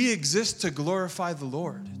 We exist to glorify the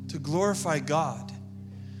Lord, to glorify God.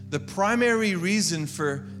 The primary reason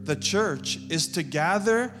for the church is to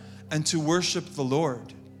gather and to worship the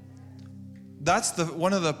Lord. That's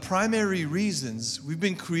one of the primary reasons. We've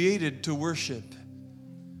been created to worship.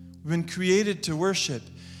 We've been created to worship.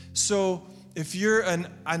 So if you're and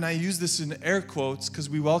I use this in air quotes because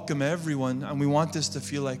we welcome everyone and we want this to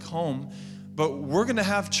feel like home, but we're going to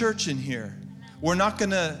have church in here. We're not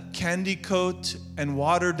going to candy coat and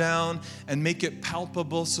water down and make it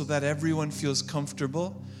palpable so that everyone feels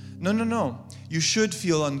comfortable. No. You should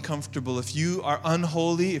feel uncomfortable if you are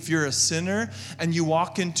unholy, if you're a sinner, and you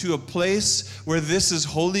walk into a place where this is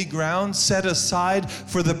holy ground set aside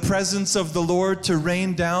for the presence of the Lord to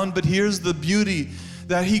rain down. But here's the beauty,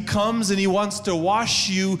 that He comes and He wants to wash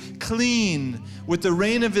you clean with the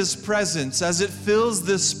rain of His presence. As it fills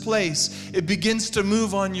this place, it begins to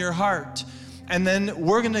move on your heart. And then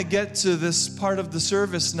we're going to get to this part of the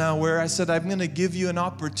service now where I said I'm going to give you an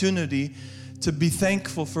opportunity to be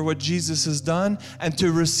thankful for what Jesus has done and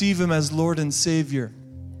to receive Him as Lord and Savior.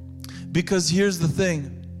 Because here's the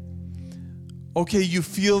thing. Okay, you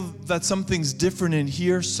feel that something's different in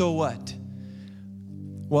here, so what?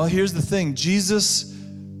 Well, here's the thing. Jesus,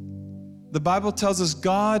 the Bible tells us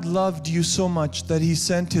God loved you so much that He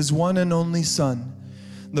sent His one and only Son.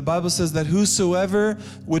 The Bible says that whosoever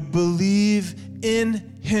would believe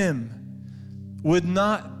in Him would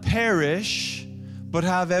not perish, but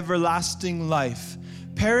have everlasting life.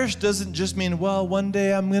 Perish doesn't just mean, well, one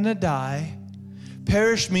day I'm going to die.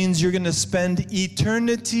 Perish means you're going to spend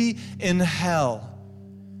eternity in hell.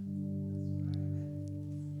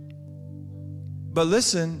 But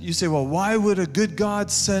listen, you say, well, why would a good God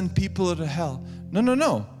send people to hell?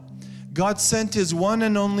 No. God sent His one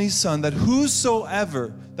and only Son, that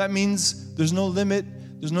whosoever, that means there's no limit,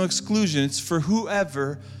 there's no exclusion. It's for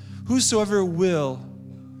whosoever will.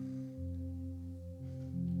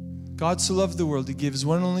 God so loved the world, He gave His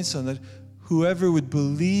one and only Son, that whoever would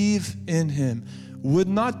believe in Him would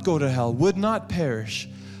not go to hell, would not perish,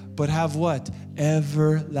 but have what?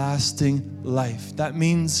 Everlasting life. That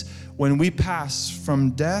means when we pass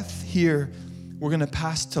from death here, we're going to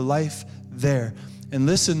pass to life there. And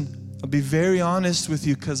listen, I'll be very honest with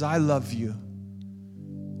you because I love you.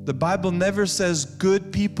 The Bible never says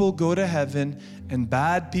good people go to heaven and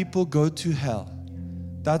bad people go to hell.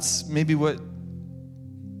 That's maybe what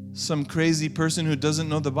some crazy person who doesn't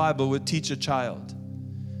know the Bible would teach a child.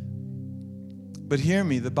 But hear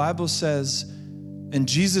me, the Bible says, and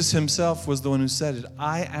Jesus Himself was the one who said it,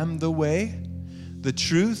 I am the way, the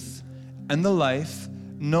truth, and the life.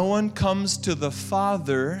 No one comes to the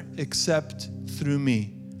Father except through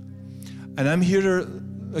me. And I'm here to,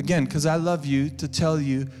 again, because I love you, to tell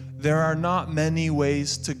you there are not many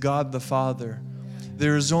ways to God the Father.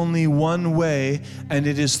 There is only one way, and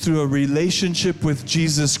it is through a relationship with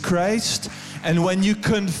Jesus Christ. And when you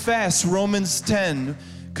confess, Romans 10,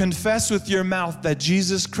 confess with your mouth that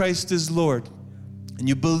Jesus Christ is Lord, and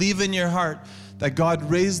you believe in your heart that God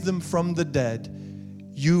raised Him from the dead,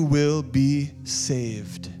 you will be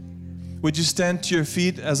saved. Would you stand to your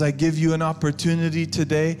feet as I give you an opportunity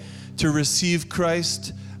today to receive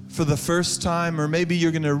Christ for the first time, or maybe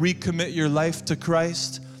you're going to recommit your life to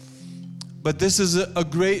Christ. But this is a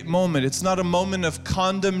great moment. It's not a moment of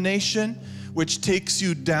condemnation, which takes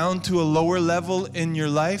you down to a lower level in your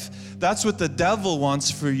life. That's what the devil wants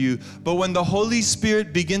for you. But when the Holy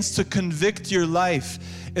Spirit begins to convict your life,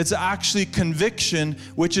 it's actually conviction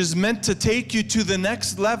which is meant to take you to the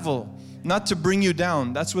next level, not to bring you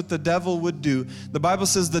down. That's what the devil would do. The Bible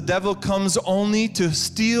says the devil comes only to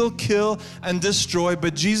steal, kill, and destroy.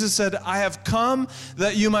 But Jesus said, I have come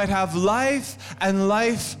that you might have life, and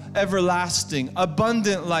life everlasting,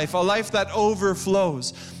 abundant life, a life that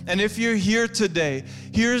overflows. And if you're here today,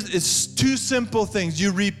 it's two simple things.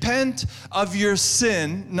 You repent of your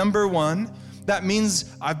sin, number one. That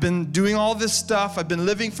means I've been doing all this stuff. I've been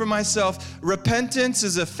living for myself. Repentance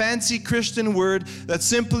is a fancy Christian word that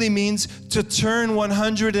simply means to turn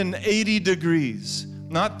 180 degrees,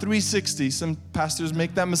 not 360. Some pastors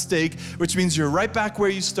make that mistake, which means you're right back where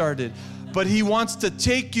you started. But He wants to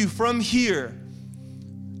take you from here.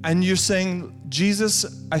 And you're saying,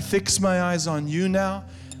 Jesus, I fix my eyes on you now.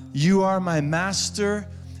 You are my master,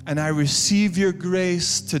 and I receive your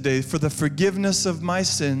grace today for the forgiveness of my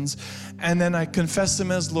sins. And then I confess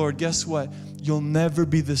Him as Lord. Guess what? You'll never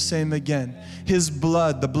be the same again. His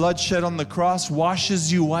blood, the blood shed on the cross,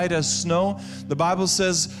 washes you white as snow. The Bible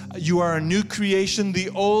says you are a new creation. The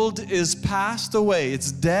old is passed away.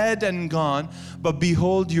 It's dead and gone. But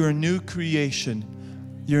behold, you're a new creation.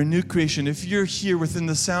 You're a new creation. If you're here within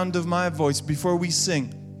the sound of my voice, before we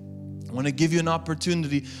sing, I want to give you an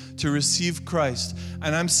opportunity to receive Christ.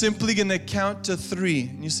 And I'm simply going to count to 3.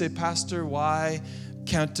 And you say, Pastor, why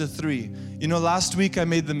count to 3? You know, last week I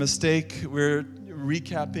made the mistake. We're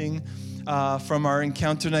recapping from our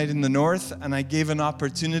encounter night in the north, and I gave an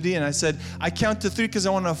opportunity, and I said, I count to 3 because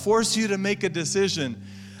I want to force you to make a decision.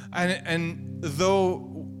 And though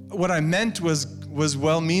what I meant was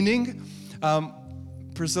well-meaning,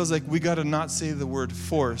 Priscilla's like, we got to not say the word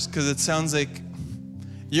force because it sounds like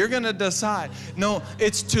you're going to decide. No,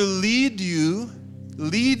 it's to lead you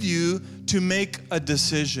to make a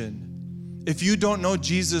decision. If you don't know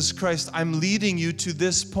Jesus Christ, I'm leading you to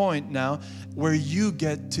this point now where you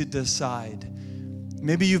get to decide.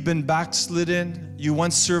 Maybe you've been backslidden, you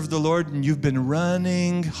once served the Lord, and you've been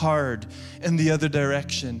running hard in the other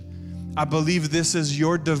direction. I believe this is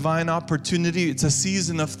your divine opportunity. It's a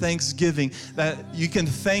season of thanksgiving that you can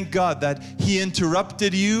thank God that He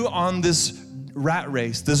interrupted you on this rat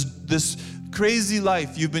race, this crazy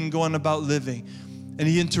life you've been going about living. And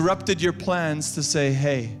He interrupted your plans to say,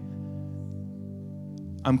 hey,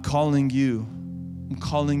 I'm calling you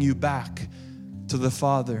back to the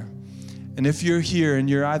Father. And if you're here and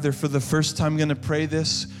you're either for the first time going to pray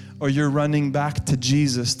this, or you're running back to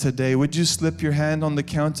Jesus today, would you slip your hand on the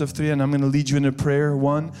count of 3, and I'm going to lead you in a prayer.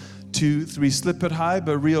 1, 2, 3. Slip it high,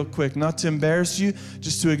 but real quick. Not to embarrass you,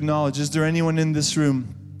 just to acknowledge. Is there anyone in this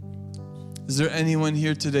room? Is there anyone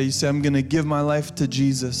here today? You say, I'm going to give my life to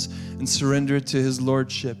Jesus and surrender it to His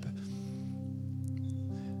Lordship.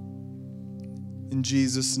 In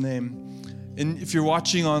Jesus' name. And if you're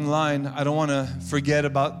watching online, I don't want to forget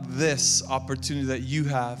about this opportunity that you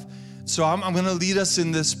have. So I'm going to lead us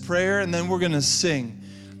in this prayer, and then we're going to sing.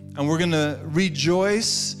 And we're going to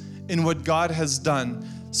rejoice in what God has done.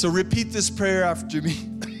 So repeat this prayer after me.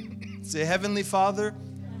 Say, Heavenly Father,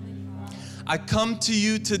 I come to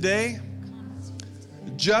you today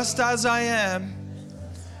just as I am,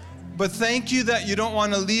 but thank you that you don't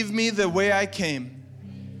want to leave me the way I came.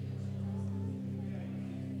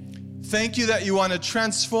 Thank you that you want to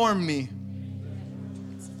transform me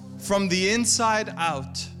from the inside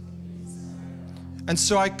out. And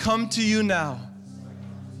so I come to you now,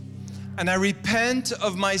 and I repent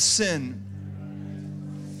of my sin.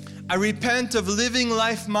 I repent of living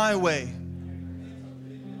life my way.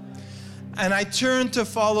 And I turn to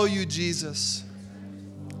follow you, Jesus.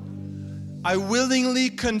 I willingly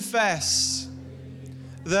confess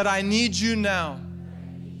that I need you now.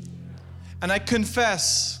 And I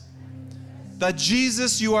confess that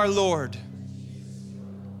Jesus, you are Lord.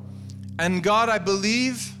 And God, I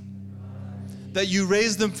believe that you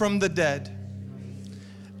raised them from the dead.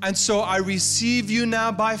 And so I receive you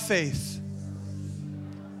now by faith.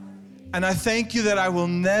 And I thank you that I will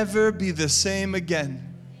never be the same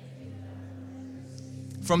again.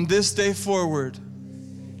 From this day forward,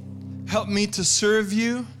 help me to serve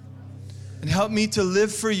you and help me to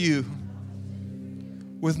live for you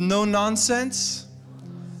with no nonsense,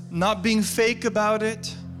 not being fake about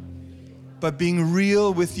it, but being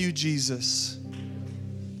real with you, Jesus.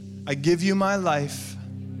 I give you my life.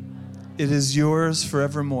 It is yours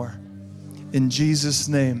forevermore. In Jesus'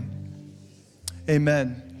 name,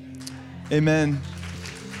 amen. Amen.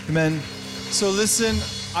 Amen. So listen,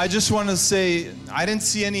 I just want to say, I didn't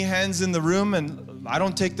see any hands in the room, and I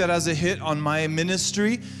don't take that as a hit on my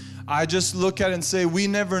ministry. I just look at it and say, we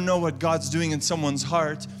never know what God's doing in someone's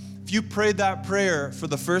heart. If you prayed that prayer for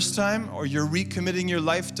the first time, or you're recommitting your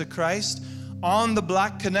life to Christ, on the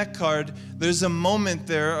black Connect card, there's a moment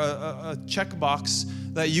there, a checkbox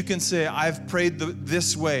that you can say, I've prayed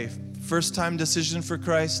this way. First time decision for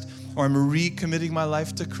Christ, or I'm recommitting my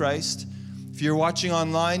life to Christ. If you're watching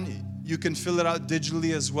online, you can fill it out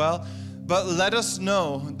digitally as well. But let us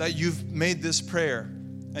know that you've made this prayer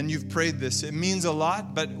and you've prayed this. It means a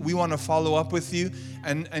lot, but we want to follow up with you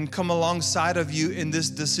and come alongside of you in this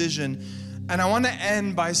decision. And I want to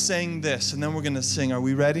end by saying this, and then we're going to sing. Are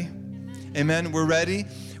we ready? Amen. We're ready.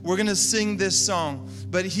 We're going to sing this song.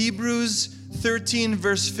 But Hebrews 13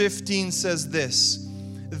 verse 15 says this: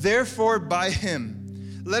 therefore by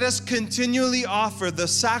Him, let us continually offer the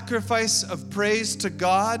sacrifice of praise to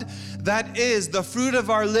God, that is the fruit of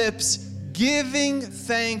our lips, giving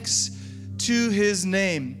thanks to His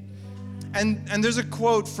name. And there's a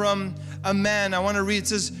quote from a man I want to read. It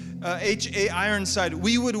says, H.A. Ironside,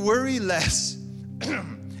 we would worry less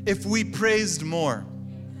if we praised more.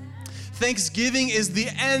 Thanksgiving is the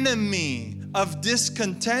enemy of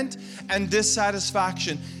discontent and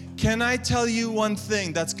dissatisfaction. Can I tell you one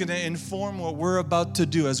thing that's going to inform what we're about to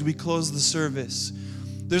do as we close the service?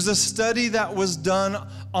 There's a study that was done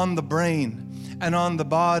on the brain and on the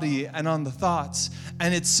body and on the thoughts,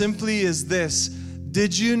 and it simply is this: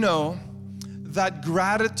 did you know that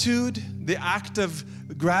gratitude, the act of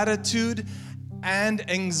gratitude, and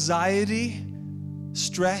anxiety,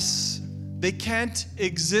 stress, they can't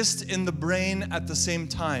exist in the brain at the same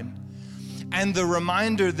time? And the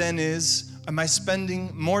reminder then is, am I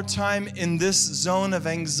spending more time in this zone of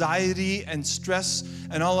anxiety and stress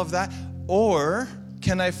and all of that? Or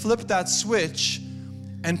can I flip that switch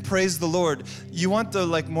and praise the Lord. You want the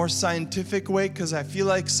more scientific way? Because I feel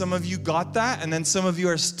like some of you got that and then some of you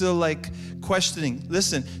are still questioning.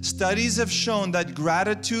 Listen, studies have shown that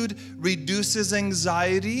gratitude reduces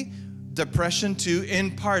anxiety, depression too,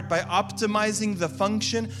 in part by optimizing the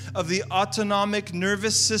function of the autonomic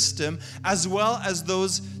nervous system as well as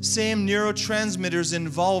those same neurotransmitters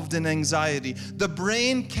involved in anxiety. The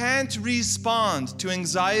brain can't respond to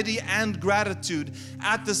anxiety and gratitude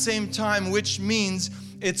at the same time, which means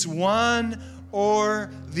it's one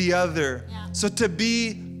or the other. Yeah. So to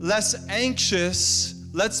be less anxious,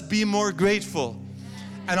 let's be more grateful.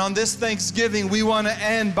 And on this Thanksgiving, we want to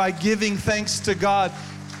end by giving thanks to God.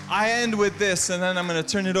 I end with this, and then I'm going to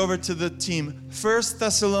turn it over to the team. 1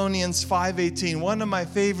 Thessalonians 5:18, one of my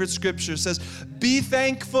favorite scriptures, says, "Be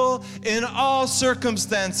thankful in all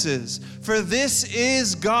circumstances, for this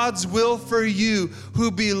is God's will for you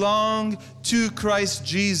who belong to Christ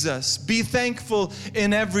Jesus." Be thankful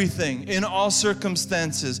in everything, in all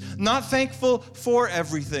circumstances. Not thankful for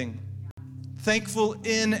everything. Thankful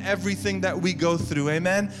in everything that we go through.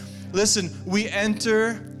 Amen? Listen, we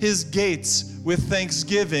enter His gates with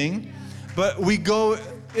thanksgiving, but we go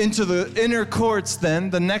into the inner courts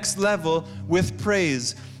then, the next level, with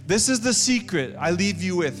praise. This is the secret I leave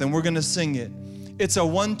you with, and we're going to sing it. It's a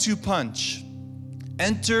 1-2 punch.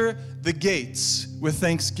 Enter the gates with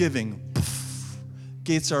thanksgiving. Poof,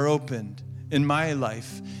 gates are opened in my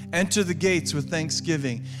life. Enter the gates with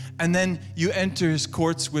thanksgiving. And then you enter His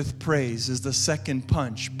courts with praise is the second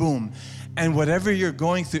punch. Boom. And whatever you're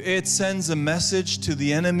going through, it sends a message to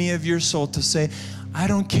the enemy of your soul to say, I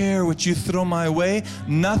don't care what you throw my way.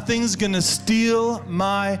 Nothing's going to steal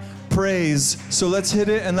my praise. So let's hit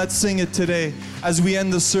it and let's sing it today as we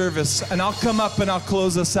end the service. And I'll come up and I'll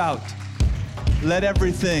close us out. Let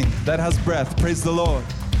everything that has breath praise the Lord.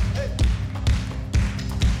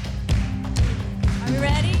 Are we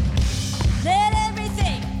ready? Let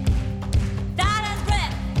everything that has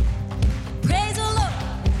breath praise the Lord.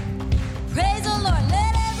 Praise the Lord.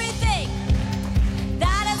 Let everything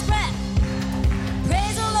that has breath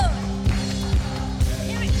praise the Lord.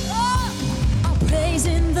 Here we go. I'll praise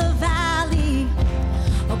in the valley.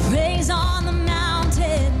 I'll praise on the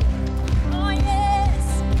mountain. Oh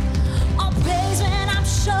yes. I'll praise when I'm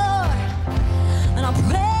sure, and I'll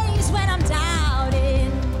praise when I'm doubting.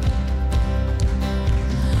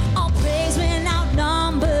 I'll praise when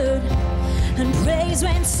outnumbered, and praise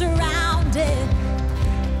when surrounded.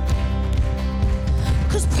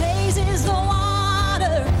 'Cause praise is the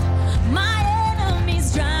water my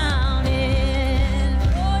enemies drown in.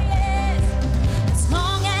 Oh yes. As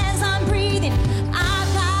long as I'm breathing,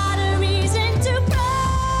 I've got a reason to praise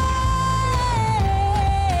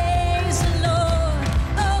the Lord,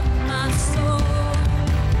 oh my soul.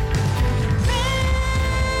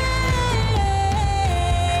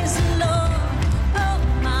 Praise the Lord, oh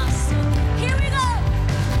my soul. Here we go.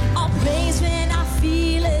 I'll praise when I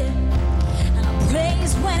feel it, and I'll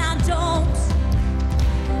praise when I don't.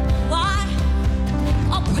 Why?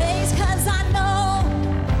 I'll praise 'cause I know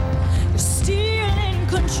you're still in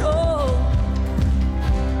control.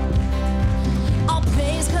 I'll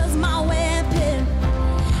praise 'cause my weapon,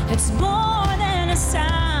 it's more than a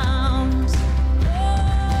sound.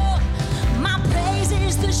 Oh, my praise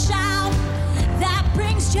is the shout that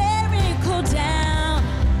brings Jericho down.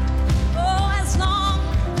 Oh, as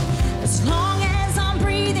long as I'm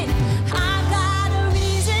breathing, I've got a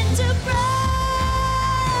reason to praise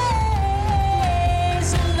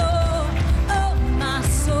the Lord, oh my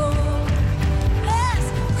soul. Yes,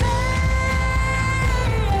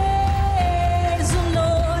 praise the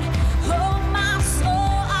Lord, oh my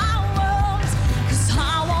soul. I won't, 'cause I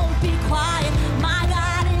won't be quiet. My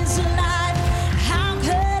God is alive. How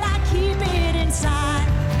could I keep it inside?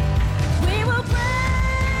 We will praise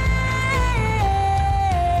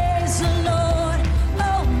the Lord,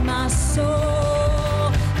 oh my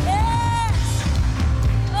soul. Yes.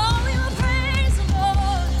 Oh, we will praise the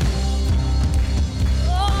Lord.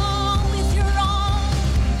 Oh, with your own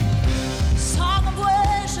song of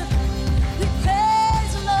worship, we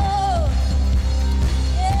praise the Lord.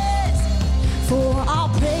 Yes. For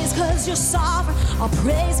I'll praise 'cause you're sovereign. I'll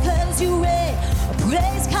praise 'cause you reign. I'll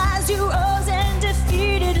praise 'cause you rose and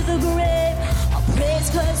defeated the grave. I'll praise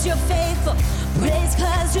 'cause you're faithful. Praise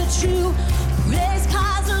 'cause you're true. Praise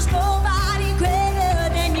 'cause there's nobody greater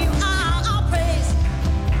than you. I'll praise.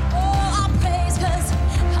 Oh, I'll praise 'cause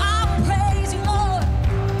I will praise you, Lord.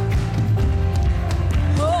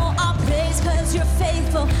 Oh, I'll praise 'cause you're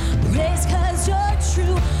faithful. Praise 'cause you're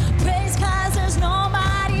true. Praise 'cause there's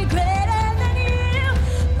nobody greater than you.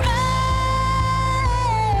 Praise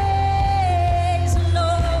the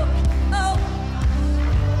Lord. Oh,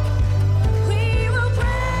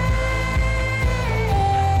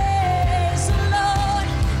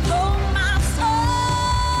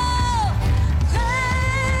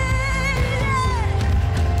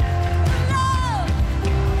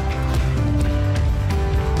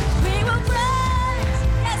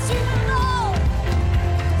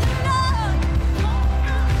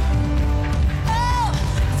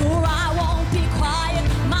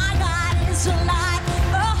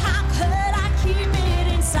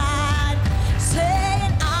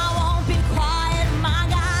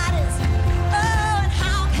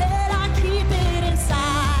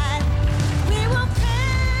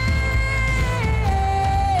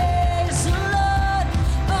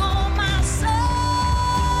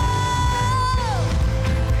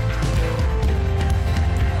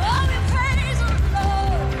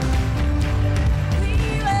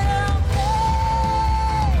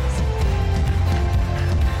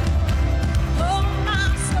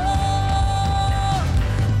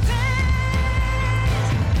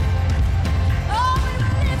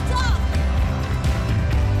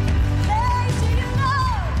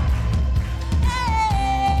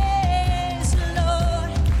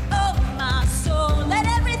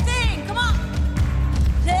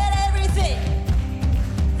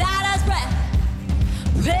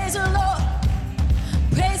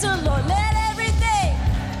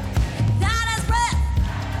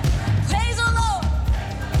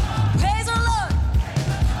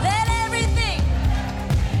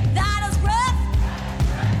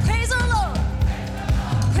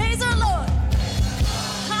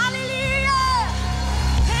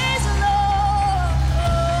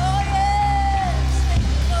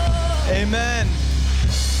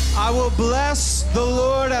 I will bless the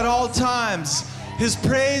Lord at all times. His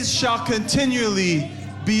praise shall continually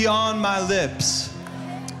be on my lips.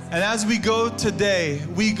 And as we go today,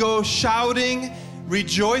 we go shouting,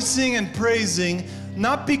 rejoicing, and praising,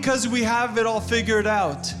 not because we have it all figured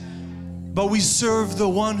out, but we serve the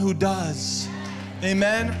one who does.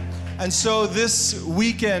 Amen. And so this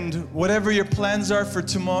weekend, whatever your plans are for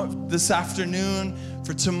tomorrow, this afternoon,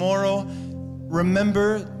 for tomorrow,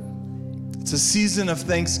 remember it's a season of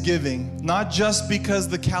thanksgiving, not just because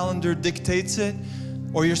the calendar dictates it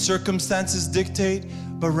or your circumstances dictate,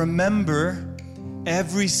 but remember,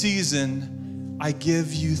 every season I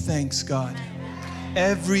give you thanks, God.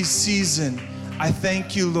 Every season I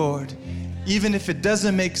thank you, Lord. Even if it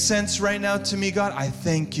doesn't make sense right now to me, God, I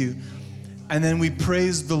thank you. And then we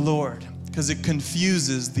praise the Lord because it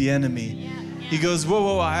confuses the enemy. He goes,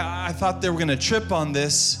 whoa, I thought they were going to trip on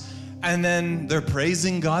this. And then they're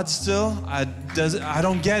praising God still? I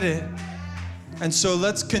don't get it. And so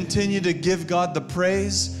let's continue to give God the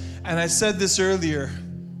praise. And I said this earlier,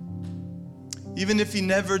 even if He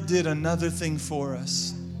never did another thing for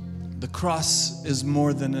us, the cross is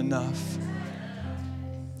more than enough.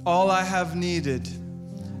 All I have needed,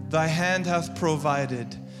 thy hand hath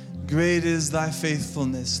provided. Great is thy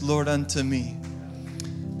faithfulness, Lord, unto me.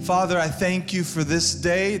 Father, I thank you for this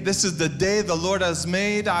day. This is the day the Lord has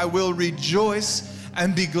made. I will rejoice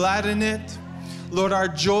and be glad in it. Lord, our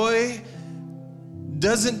joy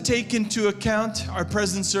doesn't take into account our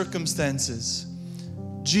present circumstances.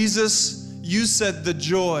 Jesus, you said the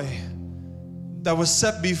joy that was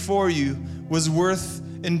set before you was worth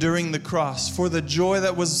enduring the cross, for the joy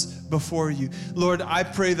that was before you. Lord, I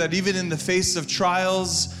pray that even in the face of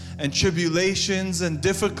trials and tribulations and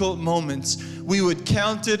difficult moments, we would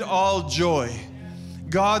count it all joy.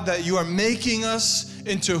 God, that you are making us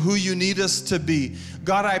into who you need us to be.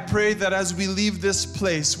 God, I pray that as we leave this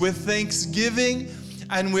place with thanksgiving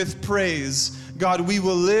and with praise, God, we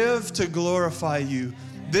will live to glorify you.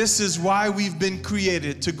 This is why we've been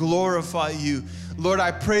created, to glorify you. Lord,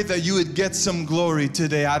 I pray that you would get some glory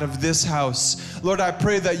today out of this house. Lord, I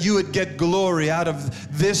pray that you would get glory out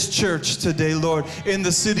of this church today, Lord, in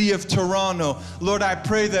the city of Toronto. Lord, I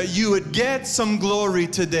pray that you would get some glory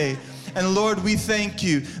today. And Lord, we thank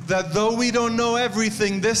you that though we don't know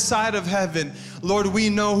everything this side of heaven, Lord, we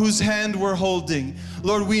know whose hand we're holding.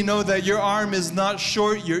 Lord, we know that your arm is not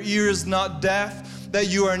short, your ear is not deaf, that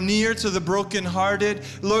you are near to the brokenhearted.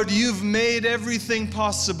 Lord, you've made everything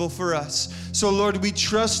possible for us. So Lord, we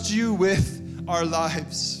trust you with our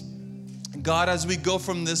lives. God, as we go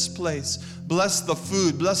from this place, bless the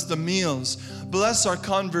food, bless the meals, bless our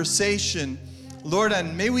conversation. Lord,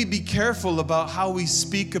 and may we be careful about how we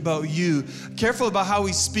speak about you, careful about how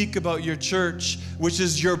we speak about your church, which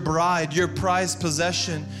is your bride, your prized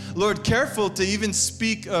possession. Lord, careful to even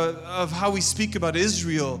speak of how we speak about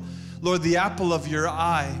Israel, Lord, the apple of your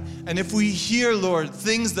eye. And if we hear, Lord,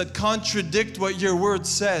 things that contradict what your word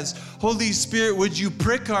says, Holy Spirit, would you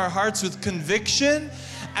prick our hearts with conviction,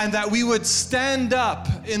 and that we would stand up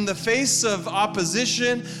in the face of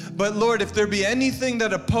opposition. But Lord, if there be anything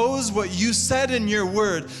that oppose what you said in your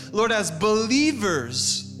word, Lord, as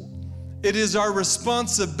believers, it is our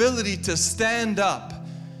responsibility to stand up.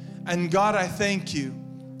 And God, I thank you.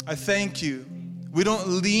 I thank you. We don't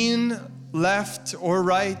lean left or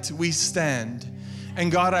right, we stand. And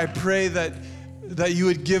God, I pray that you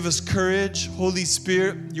would give us courage. Holy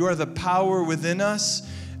Spirit, you are the power within us.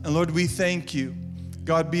 And Lord, we thank you.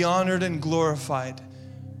 God, be honored and glorified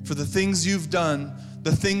for the things you've done,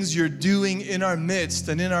 the things you're doing in our midst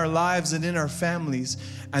and in our lives and in our families,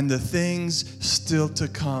 and the things still to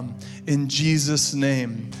come. In Jesus'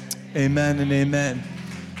 name, amen and amen.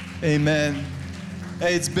 Amen.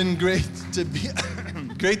 Hey, it's been great to be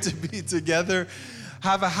together.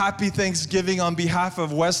 Have a happy Thanksgiving on behalf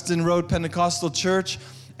of Weston Road Pentecostal Church,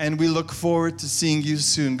 and we look forward to seeing you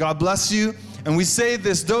soon. God bless you. And we say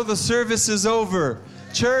this, though the service is over,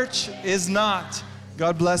 church is not.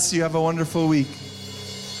 God bless you. Have a wonderful week.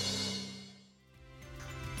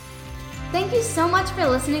 Thank you so much for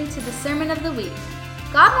listening to the Sermon of the Week.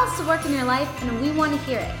 God wants to work in your life, and we want to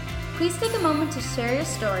hear it. Please take a moment to share your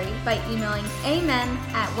story by emailing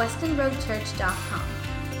amen@westonroadchurch.com.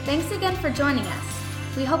 Thanks again for joining us.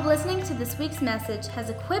 We hope listening to this week's message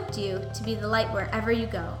has equipped you to be the light wherever you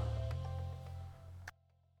go.